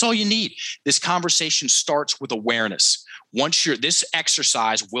 because that's all you need. This conversation starts with awareness. This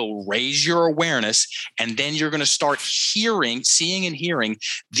exercise will raise your awareness, and then you're going to start seeing and hearing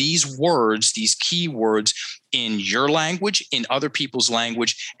these words, these keywords in your language, in other people's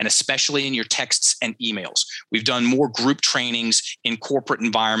language, and especially in your texts and emails. We've done more group trainings in corporate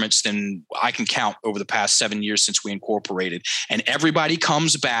environments than I can count over the past 7 years since we incorporated. And everybody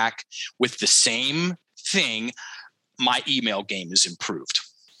comes back with the same thing. My email game is improved,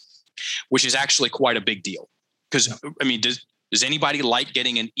 which is actually quite a big deal. Because, I mean, does anybody like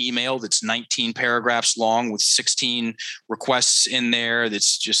getting an email that's 19 paragraphs long with 16 requests in there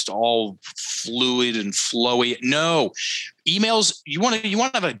that's just all fluid and flowy? No. Emails, you want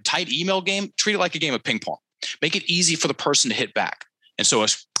to have a tight email game? Treat it like a game of ping pong. Make it easy for the person to hit back. And so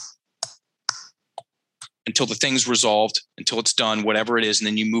until the thing's resolved, until it's done, whatever it is, and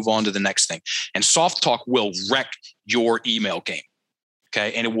then you move on to the next thing. And soft talk will wreck your email game.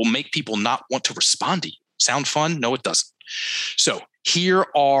 Okay. And it will make people not want to respond to you. Sound fun? No, it doesn't. So here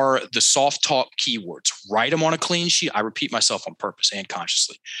are the soft talk keywords. Write them on a clean sheet. I repeat myself on purpose and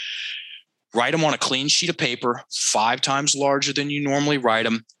consciously. Write them on a clean sheet of paper, 5 times larger than you normally write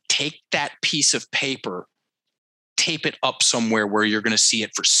them. Take that piece of paper, tape it up somewhere where you're going to see it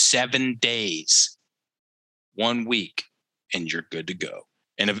for 7 days, 1 week, and you're good to go.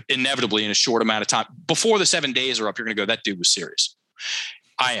 And inevitably, in a short amount of time, before the 7 days are up, you're going to go, that dude was serious.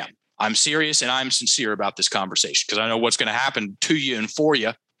 I am. I'm serious and I'm sincere about this conversation, because I know what's going to happen to you and for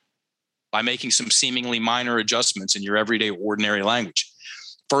you by making some seemingly minor adjustments in your everyday ordinary language.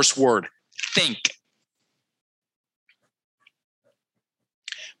 First word, think.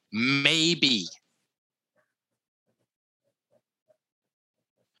 Maybe.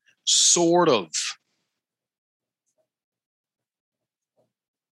 Sort of.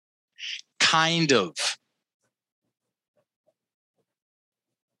 Kind of.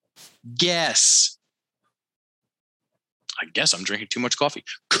 Guess. I guess I'm drinking too much coffee.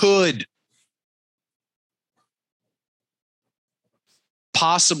 Could.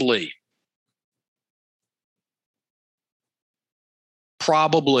 Possibly.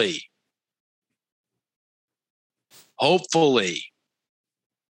 Probably. Hopefully.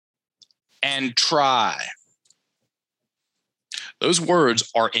 And try. Those words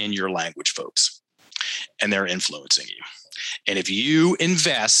are in your language, folks, and they're influencing you. And if you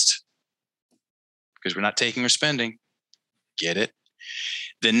invest, because we're not taking or spending, get it?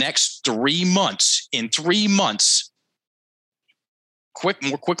 The next 3 months, in 3 months,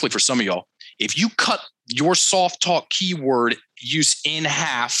 more quickly for some of y'all, if you cut your soft talk keyword use in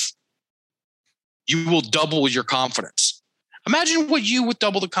half, you will double your confidence. Imagine what you with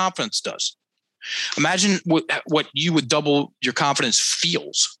double the confidence does. Imagine what you with double your confidence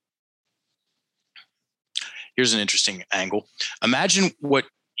feels. Here's an interesting angle. Imagine what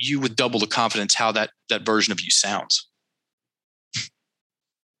you with double the confidence, how that version of you sounds.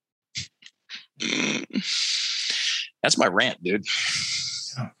 That's my rant, dude.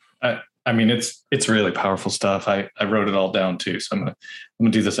 I mean, it's really powerful stuff. I wrote it all down too, so I'm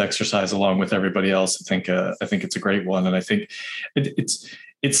gonna do this exercise along with everybody else. I think it's a great one, and I think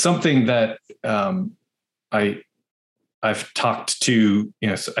it's something that I've talked to,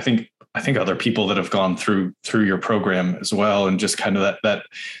 I think other people that have gone through your program as well, and just kind of that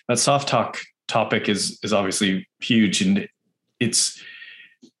soft talk topic is obviously huge, and it's,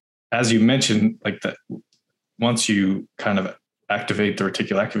 as you mentioned, like that once you kind of activate the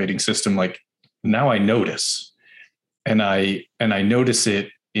reticular activating system, like now I notice, and I notice it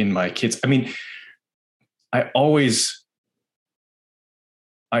in my kids. I mean, I always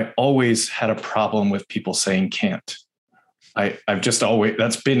had a problem with people saying can't. I've just always,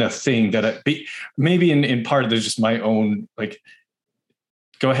 that's been a thing that maybe in part there's just my own, like,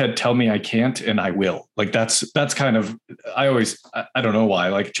 go ahead, tell me I can't, and I will. Like that's kind of, I don't know why,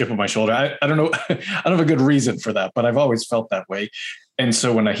 like chip on my shoulder. I don't know. I don't have a good reason for that, but I've always felt that way. And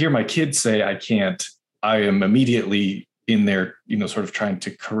so when I hear my kids say I can't, I am immediately in there, sort of trying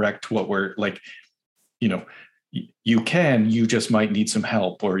to correct what we're like, you can, you just might need some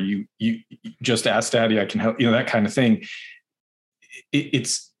help, or you just ask daddy, I can help, that kind of thing.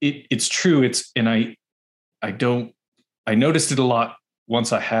 It's true. And I noticed it a lot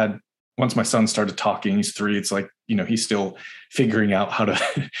once my son started talking. He's 3. It's like, he's still figuring out how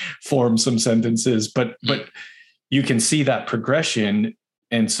to form some sentences, but you can see that progression.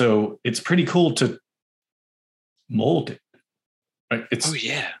 And so it's pretty cool to mold it. Right?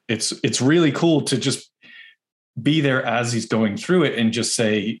 It's really cool to just be there as he's going through it and just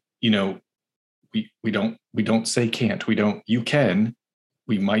say, we don't say can't, you can,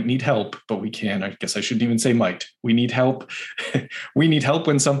 we might need help, but we can. I guess I shouldn't even say might. We need help. We need help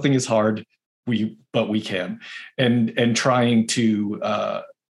when something is hard. But we can, and trying to,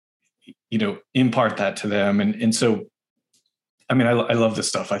 impart that to them. And so, I mean, I love this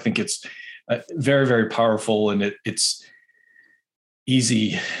stuff. I think it's very, very powerful, and it's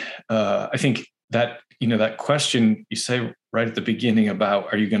easy. I think that, that question you say right at the beginning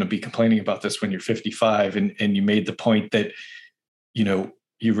about, are you going to be complaining about this when you're 55? And you made the point that,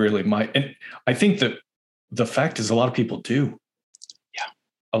 you really might. And I think that the fact is a lot of people do. Yeah.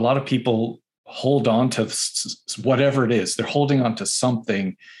 A lot of people hold on to whatever it is. They're holding on to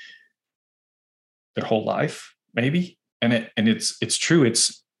something their whole life, maybe. And it's true.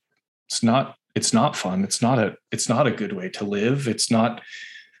 It's not fun. It's not a good way to live. It's not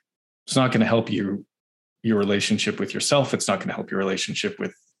going to help your relationship with yourself. It's not going to help your relationship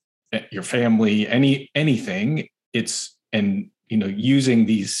with your family, anything. Using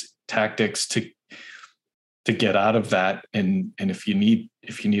these tactics to get out of that. And if you need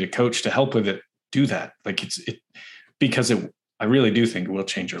a coach to help with it, do that. Like because I really do think it will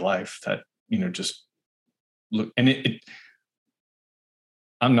change your life. That, just look, and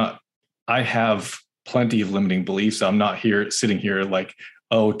I have plenty of limiting beliefs. I'm not sitting here like,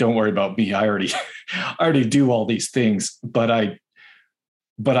 oh, don't worry about me. I already do all these things, but I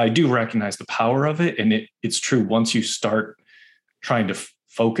do recognize the power of it. And it's true. Once you start trying to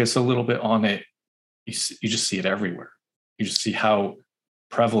focus a little bit on it, you just see it everywhere. You just see how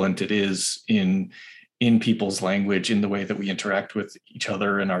prevalent it is in people's language, in the way that we interact with each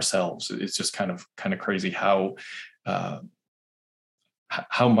other and ourselves. It's just kind of crazy how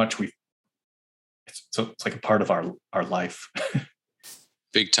much it's like a part of our life.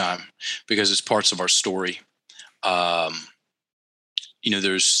 Big time, because it's parts of our story.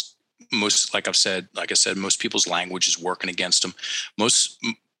 There's like I said, most people's language is working against them.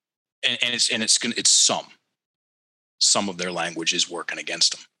 Some of their language is working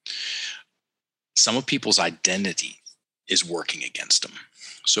against them. Some of people's identity is working against them.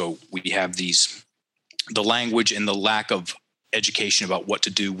 So we have the language and the lack of education about what to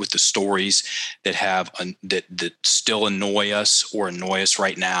do with the stories that that still annoy us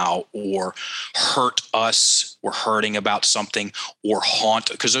right now, or hurt us. We're hurting about something, or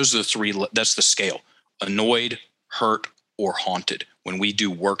haunt, because those are the 3. That's the scale: annoyed, hurt, or haunted. When we do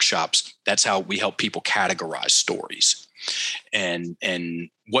workshops, that's how we help people categorize stories and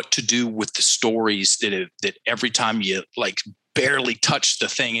what to do with the stories that every time you like barely touch the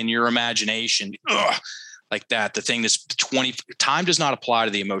thing in your imagination, like that, the thing that's time does not apply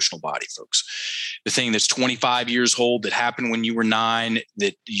to the emotional body, folks. The thing that's 25 years old that happened when you were 9,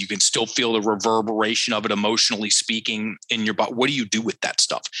 that you can still feel the reverberation of it emotionally speaking in your body. What do you do with that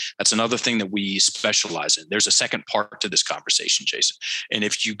stuff? That's another thing that we specialize in. There's a second part to this conversation, Jason. And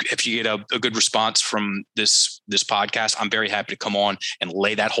if you get a good response from this podcast, I'm very happy to come on and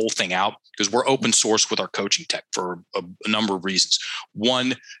lay that whole thing out, because we're open source with our coaching tech for a number of reasons.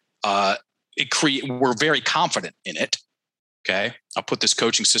 One, we're very confident in it. Okay. I'll put this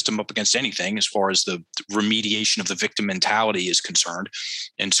coaching system up against anything as far as the remediation of the victim mentality is concerned,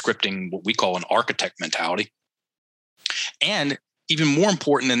 and scripting what we call an architect mentality. And even more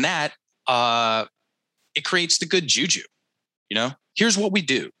important than that, it creates the good juju. Here's what we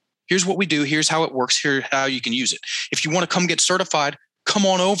do. Here's how it works. Here's how you can use it. If you want to come get certified, come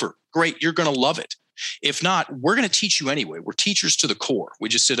on over. Great. You're going to love it. If not, we're going to teach you anyway. We're teachers to the core. We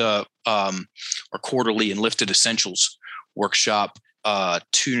just did our quarterly Enlifted Essentials workshop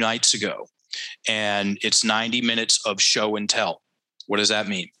 2 nights ago, and it's 90 minutes of show and tell. What does that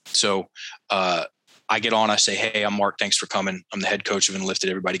mean? So I get on, I say, hey, I'm Mark. Thanks for coming. I'm the head coach of Enlifted.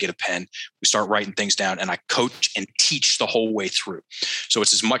 Everybody get a pen. We start writing things down, and I coach and teach the whole way through. So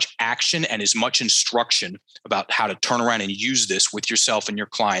it's as much action and as much instruction about how to turn around and use this with yourself and your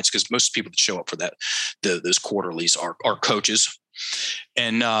clients, because most people that show up for those quarterlies are coaches.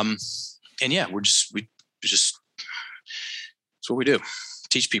 And yeah, we just that's what we do.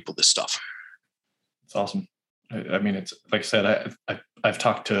 Teach people this stuff. It's awesome. I mean, it's like I said, I've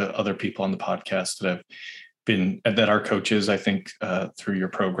talked to other people on the podcast that are coaches, I think, through your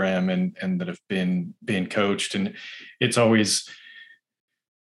program and that have been coached. And it's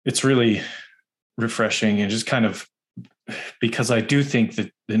really refreshing, and just kind of, because I do think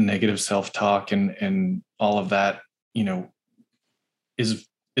that the negative self-talk and all of that, is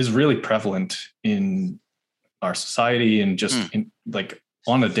really prevalent in our society, and just in, like,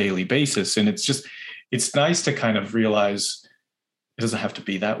 on a daily basis. And it's nice to kind of realize it doesn't have to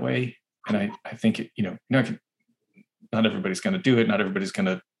be that way. And I think not everybody's going to do it. Not everybody's going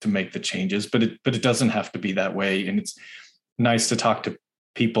to make the changes, but it doesn't have to be that way. And it's nice to talk to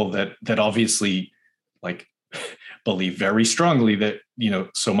people that obviously, like, believe very strongly that,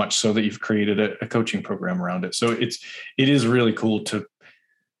 so much so that you've created a coaching program around it. So it is really cool to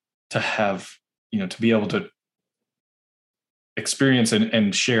have, to be able to experience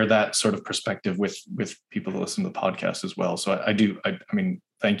and share that sort of perspective with people that listen to the podcast as well. So I mean,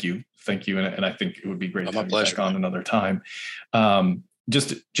 thank you. And I think it would be great to have you back on another time.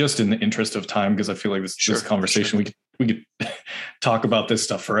 Just in the interest of time, because I feel like this conversation, we could talk about this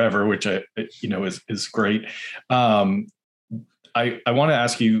stuff forever, which is great. I want to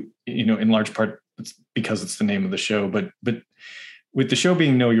ask you, in large part, it's because it's the name of the show, but with the show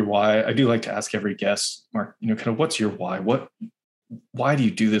being Know Your Why, I do like to ask every guest, Mark, kind of, what's your why? Why do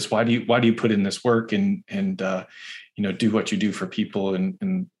you do this? Why do you put in this work and do what you do for people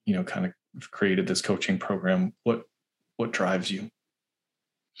and kind of created this coaching program? What drives you?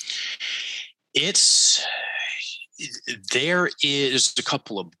 There is a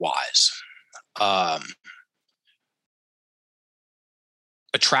couple of whys.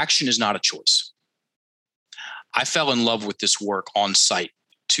 Attraction is not a choice. I fell in love with this work on site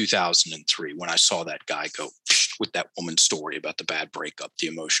 2003 when I saw that guy go with that woman's story about the bad breakup, the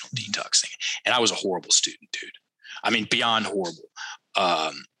emotional detoxing. And I was a horrible student, dude. I mean, beyond horrible.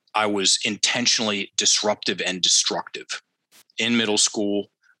 I was intentionally disruptive and destructive in middle school,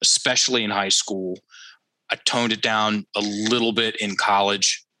 especially in high school. I toned it down a little bit in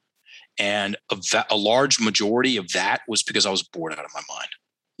college. And a large majority of that was because I was bored out of my mind.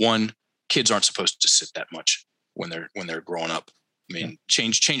 One, kids aren't supposed to sit that much when they're growing up. I mean,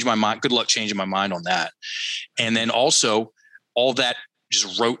 change my mind. Good luck changing my mind on that. And then also all that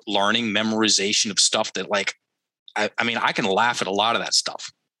just rote learning, memorization of stuff that, like, I mean, I can laugh at a lot of that stuff.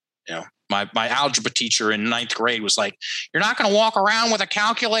 My algebra teacher in 9th grade was like, "You're not going to walk around with a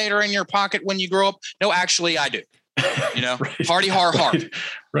calculator in your pocket when you grow up." No, actually I do. Right. Hardy har har.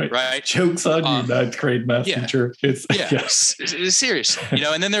 Right. Jokes on you, 9th grade math teacher. It's serious.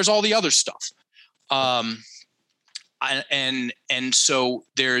 And then there's all the other stuff. And so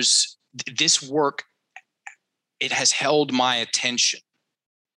there's this work. It has held my attention,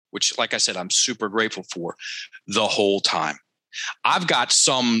 which, like I said, I'm super grateful for the whole time. I've got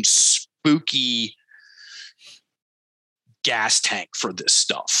some spooky gas tank for this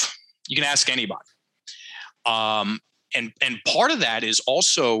stuff. You can ask anybody. and part of that is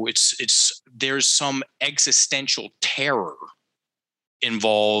also there's some existential terror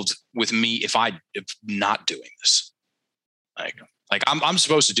involved with me if not doing this. Like I'm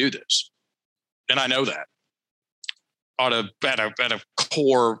supposed to do this, and I know that at a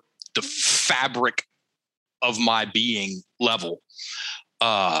core, the fabric of my being level.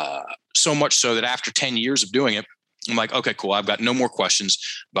 So much so that after 10 years of doing it, I'm like, okay, cool. I've got no more questions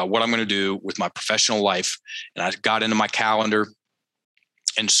about what I'm going to do with my professional life. And I got into my calendar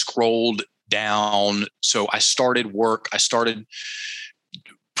and scrolled down. So I started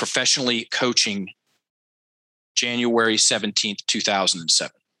professionally coaching January 17th,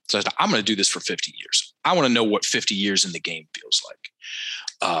 2007. So I said, I'm going to do this for 50 years. I want to know what 50 years in the game feels like.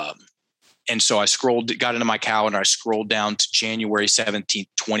 And so I got into my calendar. I scrolled down to January 17th,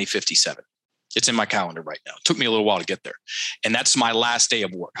 2057. It's in my calendar right now. It took me a little while to get there. And that's my last day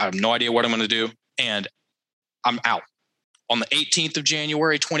of work. I have no idea what I'm going to do. And I'm out. On the 18th of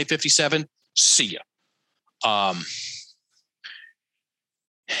January, 2057, see ya. And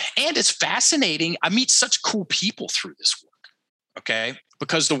it's fascinating. I meet such cool people through this work, okay?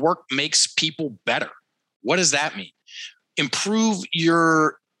 Because the work makes people better. What does that mean?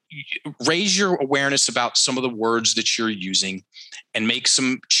 Raise your awareness about some of the words that you're using and make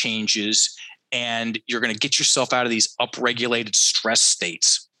some changes. And you're going to get yourself out of these upregulated stress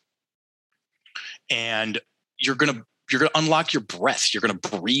states. And you're going to unlock your breath. You're going to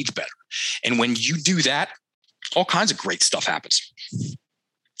breathe better. And when you do that, all kinds of great stuff happens.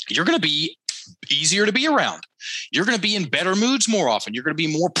 You're going to be easier to be around. You're going to be in better moods more often. You're going to be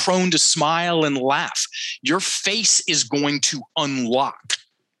more prone to smile and laugh. Your face is going to unlock.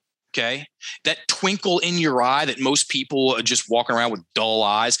 Okay. That twinkle in your eye that most people are just walking around with dull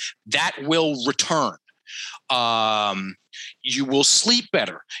eyes, that will return. You will sleep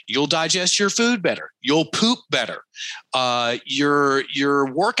better. You'll digest your food better. You'll poop better. Your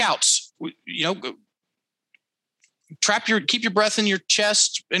workouts, keep your breath in your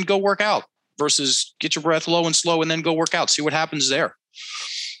chest and go work out versus get your breath low and slow and then go work out. See what happens there.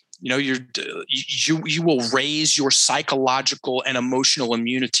 You will raise your psychological and emotional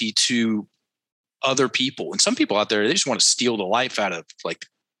immunity to other people. And some people out there, they just want to steal the life out of, like,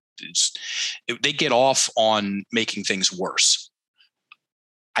 they get off on making things worse.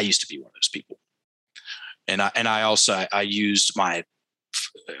 I used to be one of those people. And I also used my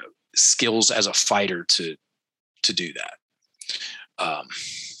skills as a fighter to do that.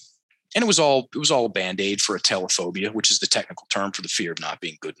 And it was all a Band-Aid for a telephobia, which is the technical term for the fear of not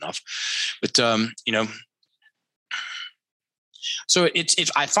being good enough. But, so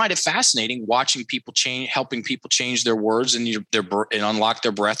I find it fascinating watching people change, helping people change their words and unlock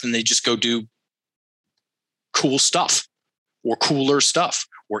their breath, and they just go do cool stuff or cooler stuff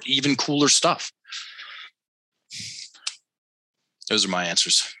or even cooler stuff. Those are my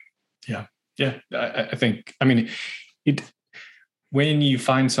answers. Yeah. Yeah. I think, when you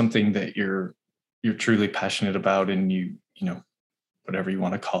find something that you're truly passionate about and you whatever you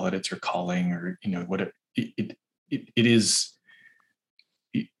want to call it, it's your calling or, what it is,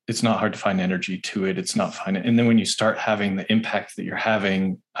 it's not hard to find energy to it. It's not fine. And then when you start having the impact that you're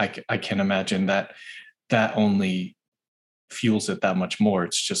having, I can imagine that only fuels it that much more.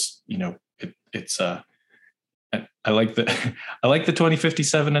 It's just, I like the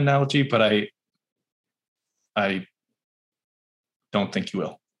 2057 analogy, but I don't think you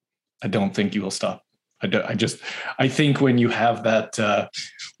will. I don't think you will stop. I think when you have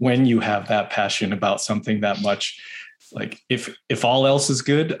that passion about something that much, like if all else is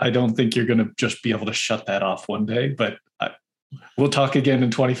good, I don't think you're going to just be able to shut that off one day, but we'll talk again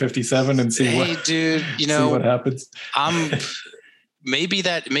in 2057 and see what happens. Maybe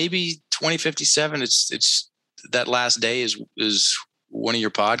 2057, it's that last day is one of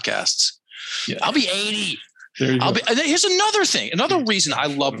your podcasts. Yeah. I'll be 80. Here's another thing. Another reason I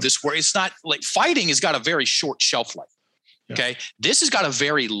love this, where it's not like fighting has got a very short shelf life. Okay. This has got a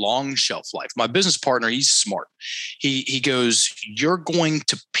very long shelf life. My business partner, he's smart. He goes, you're going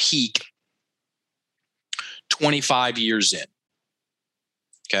to peak 25 years in.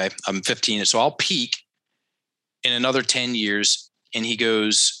 Okay. I'm 15. So I'll peak in another 10 years. And he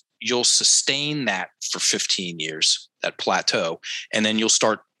goes, you'll sustain that for 15 years, that plateau. And then you'll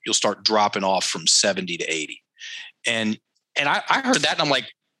start dropping off from 70 to 80. And I heard that and I'm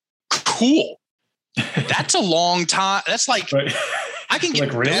like, cool. That's a long time. That's like, right. I can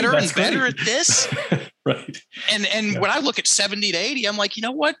get better and better at this. Right. And when I look at 70 to 80, I'm like, you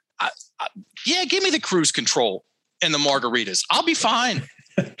know what? Give me the cruise control and the margaritas. I'll be fine.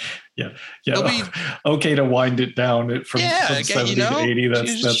 Yeah. Okay to wind it down from 70 to 80.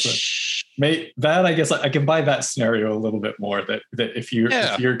 That's That I guess I can buy that scenario a little bit more. That if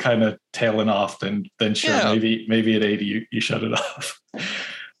you're kind of tailing off, then sure, maybe at 80 you shut it off.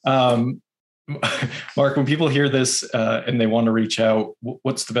 Mark, when people hear this and they want to reach out,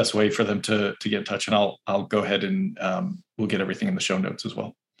 what's the best way for them to get in touch? And I'll go ahead and we'll get everything in the show notes as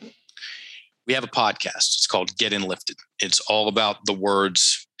well. We have a podcast. It's called Get In Lifted. It's all about the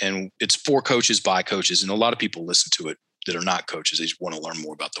words, and it's for coaches by coaches. And a lot of people listen to it that are not coaches. They just want to learn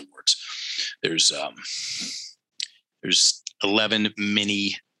more about the words. There's 11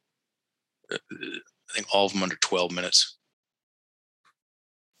 mini, I think all of them under 12 minutes.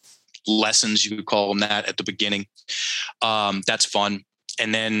 Lessons, you could call them that, at the beginning. That's fun.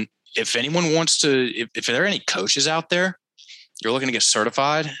 And then if anyone wants to, if there are any coaches out there, you're looking to get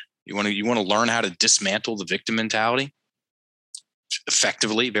certified, you want to learn how to dismantle the victim mentality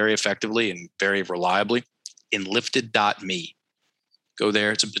very effectively and very reliably, inlifted.me. Go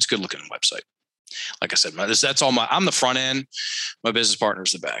there. It's a good looking website. Like I said, that's all I'm the front end. My business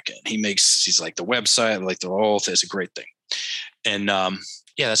partner's the back end. He's like the website, like the whole thing. It's a great thing. And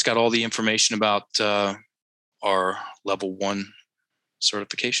that's got all the information about our level 1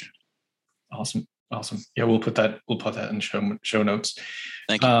 certification. Awesome. Yeah, we'll put that in show notes.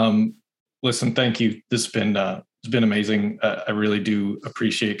 Thank you. Listen, thank you. This has been amazing. I really do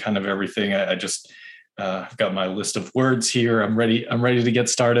appreciate kind of everything. I just I've got my list of words here. I'm ready to get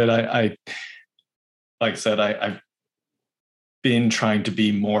started. I like I said, I've been trying to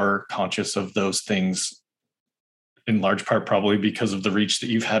be more conscious of those things, in large part probably because of the reach that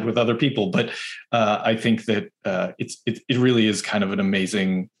you've had with other people. But I think that it really is kind of an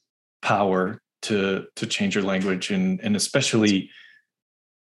amazing power to change your language and especially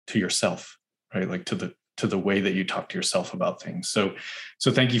to yourself, right? Like to the way that you talk to yourself about things. So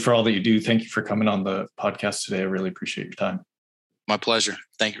thank you for all that you do. Thank you for coming on the podcast today. I really appreciate your time. My pleasure.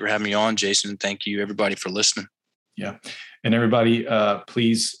 Thank you for having me on, Jason. Thank you everybody for listening. Yeah. And everybody,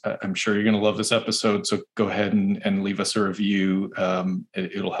 please, I'm sure you're going to love this episode. So go ahead and leave us a review.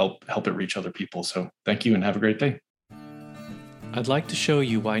 It'll help it reach other people. So thank you and have a great day. I'd like to show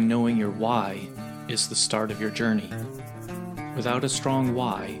you why knowing your why is the start of your journey. Without a strong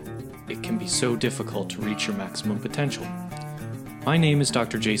why, it can be so difficult to reach your maximum potential. My name is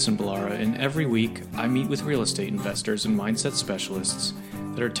Dr. Jason Ballara, and every week I meet with real estate investors and mindset specialists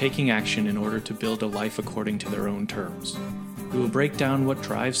that are taking action in order to build a life according to their own terms. We will break down what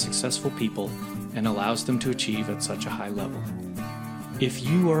drives successful people and allows them to achieve at such a high level. If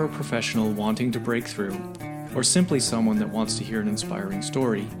you are a professional wanting to break through, or simply someone that wants to hear an inspiring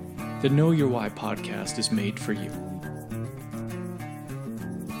story, the Know Your Why podcast is made for you.